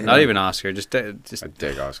 man. Not even Oscar. Just I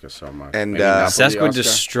dig Oscar so much. And, Maybe Napoli Cesc would Oscar?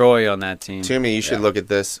 destroy on that team. Timmy, you should Yeah. look at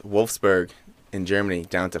this. Wolfsburg in Germany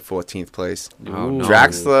down to 14th place. Oh, Ooh. no.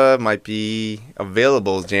 Draxler might be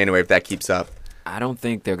available January if that keeps up. I don't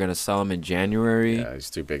think they're gonna sell him in January Yeah, he's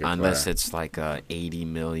too big a unless player. it's like a 80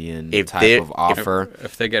 million If type they're- of offer.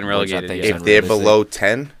 If they're getting Which I relegated, think yeah. is If they're unrealistic. below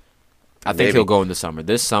 10, I think maybe. he'll go in the summer.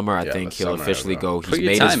 This summer, I Yeah, think the he'll summer, officially bro. go. Put He's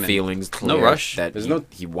your made time his in. feelings No clear rush. that There's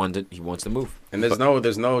he wants to move. And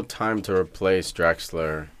there's no time to replace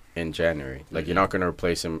Draxler in January. Like you're not going to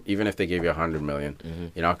replace him even if they gave you 100 million. Mm-hmm.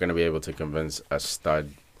 You're not going to be able to convince a stud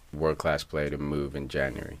world-class player to move in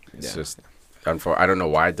January. It's Yeah. just I don't know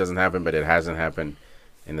why it doesn't happen, but it hasn't happened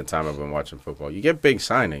in the time I've been watching football. You get big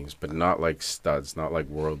signings, but not like studs, not like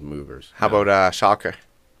world movers. how about Schalke?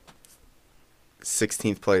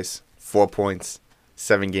 16th place, 4 points,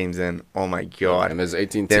 7 games in. Oh my god! And there's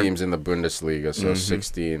 18 They're- teams in the Bundesliga, so Mhm.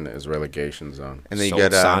 16 is relegation zone. And then you So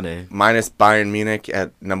get Sane. minus Bayern Munich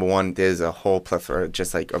at number 1. There's a whole plethora of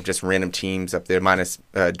just random teams up there, minus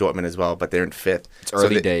Dortmund as well, but they're in 5th. It's So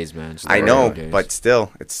early they- days, man. It's I early know, days. but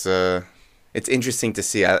still, it's interesting to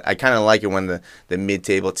see. I kind of like it when the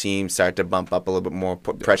mid-table teams start to bump up a little bit more,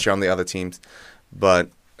 put pressure on the other teams. But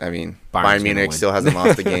I mean, Bayern's Bayern gonna Munich win. still hasn't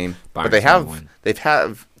lost a game, but Bayern's gonna win. they've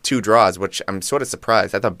have 2 draws, which I'm sort of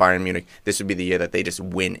surprised. I thought Bayern Munich this would be the year that they just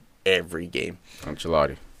win every game.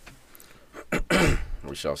 Ancelotti.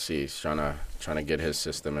 We shall see. He's trying to get his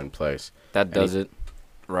system in place. That does it,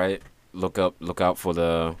 right? Look out for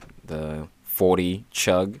the 40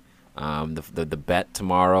 chug. The bet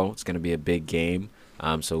tomorrow. It's gonna be a big game.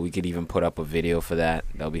 So we could even put up a video for that.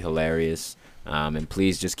 That'll be hilarious. And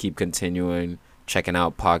please just keep continuing checking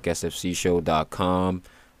out podcastfcshow.com.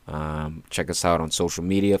 Check us out on social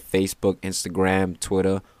media: Facebook, Instagram,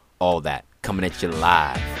 Twitter, all that. Coming at you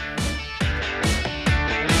live.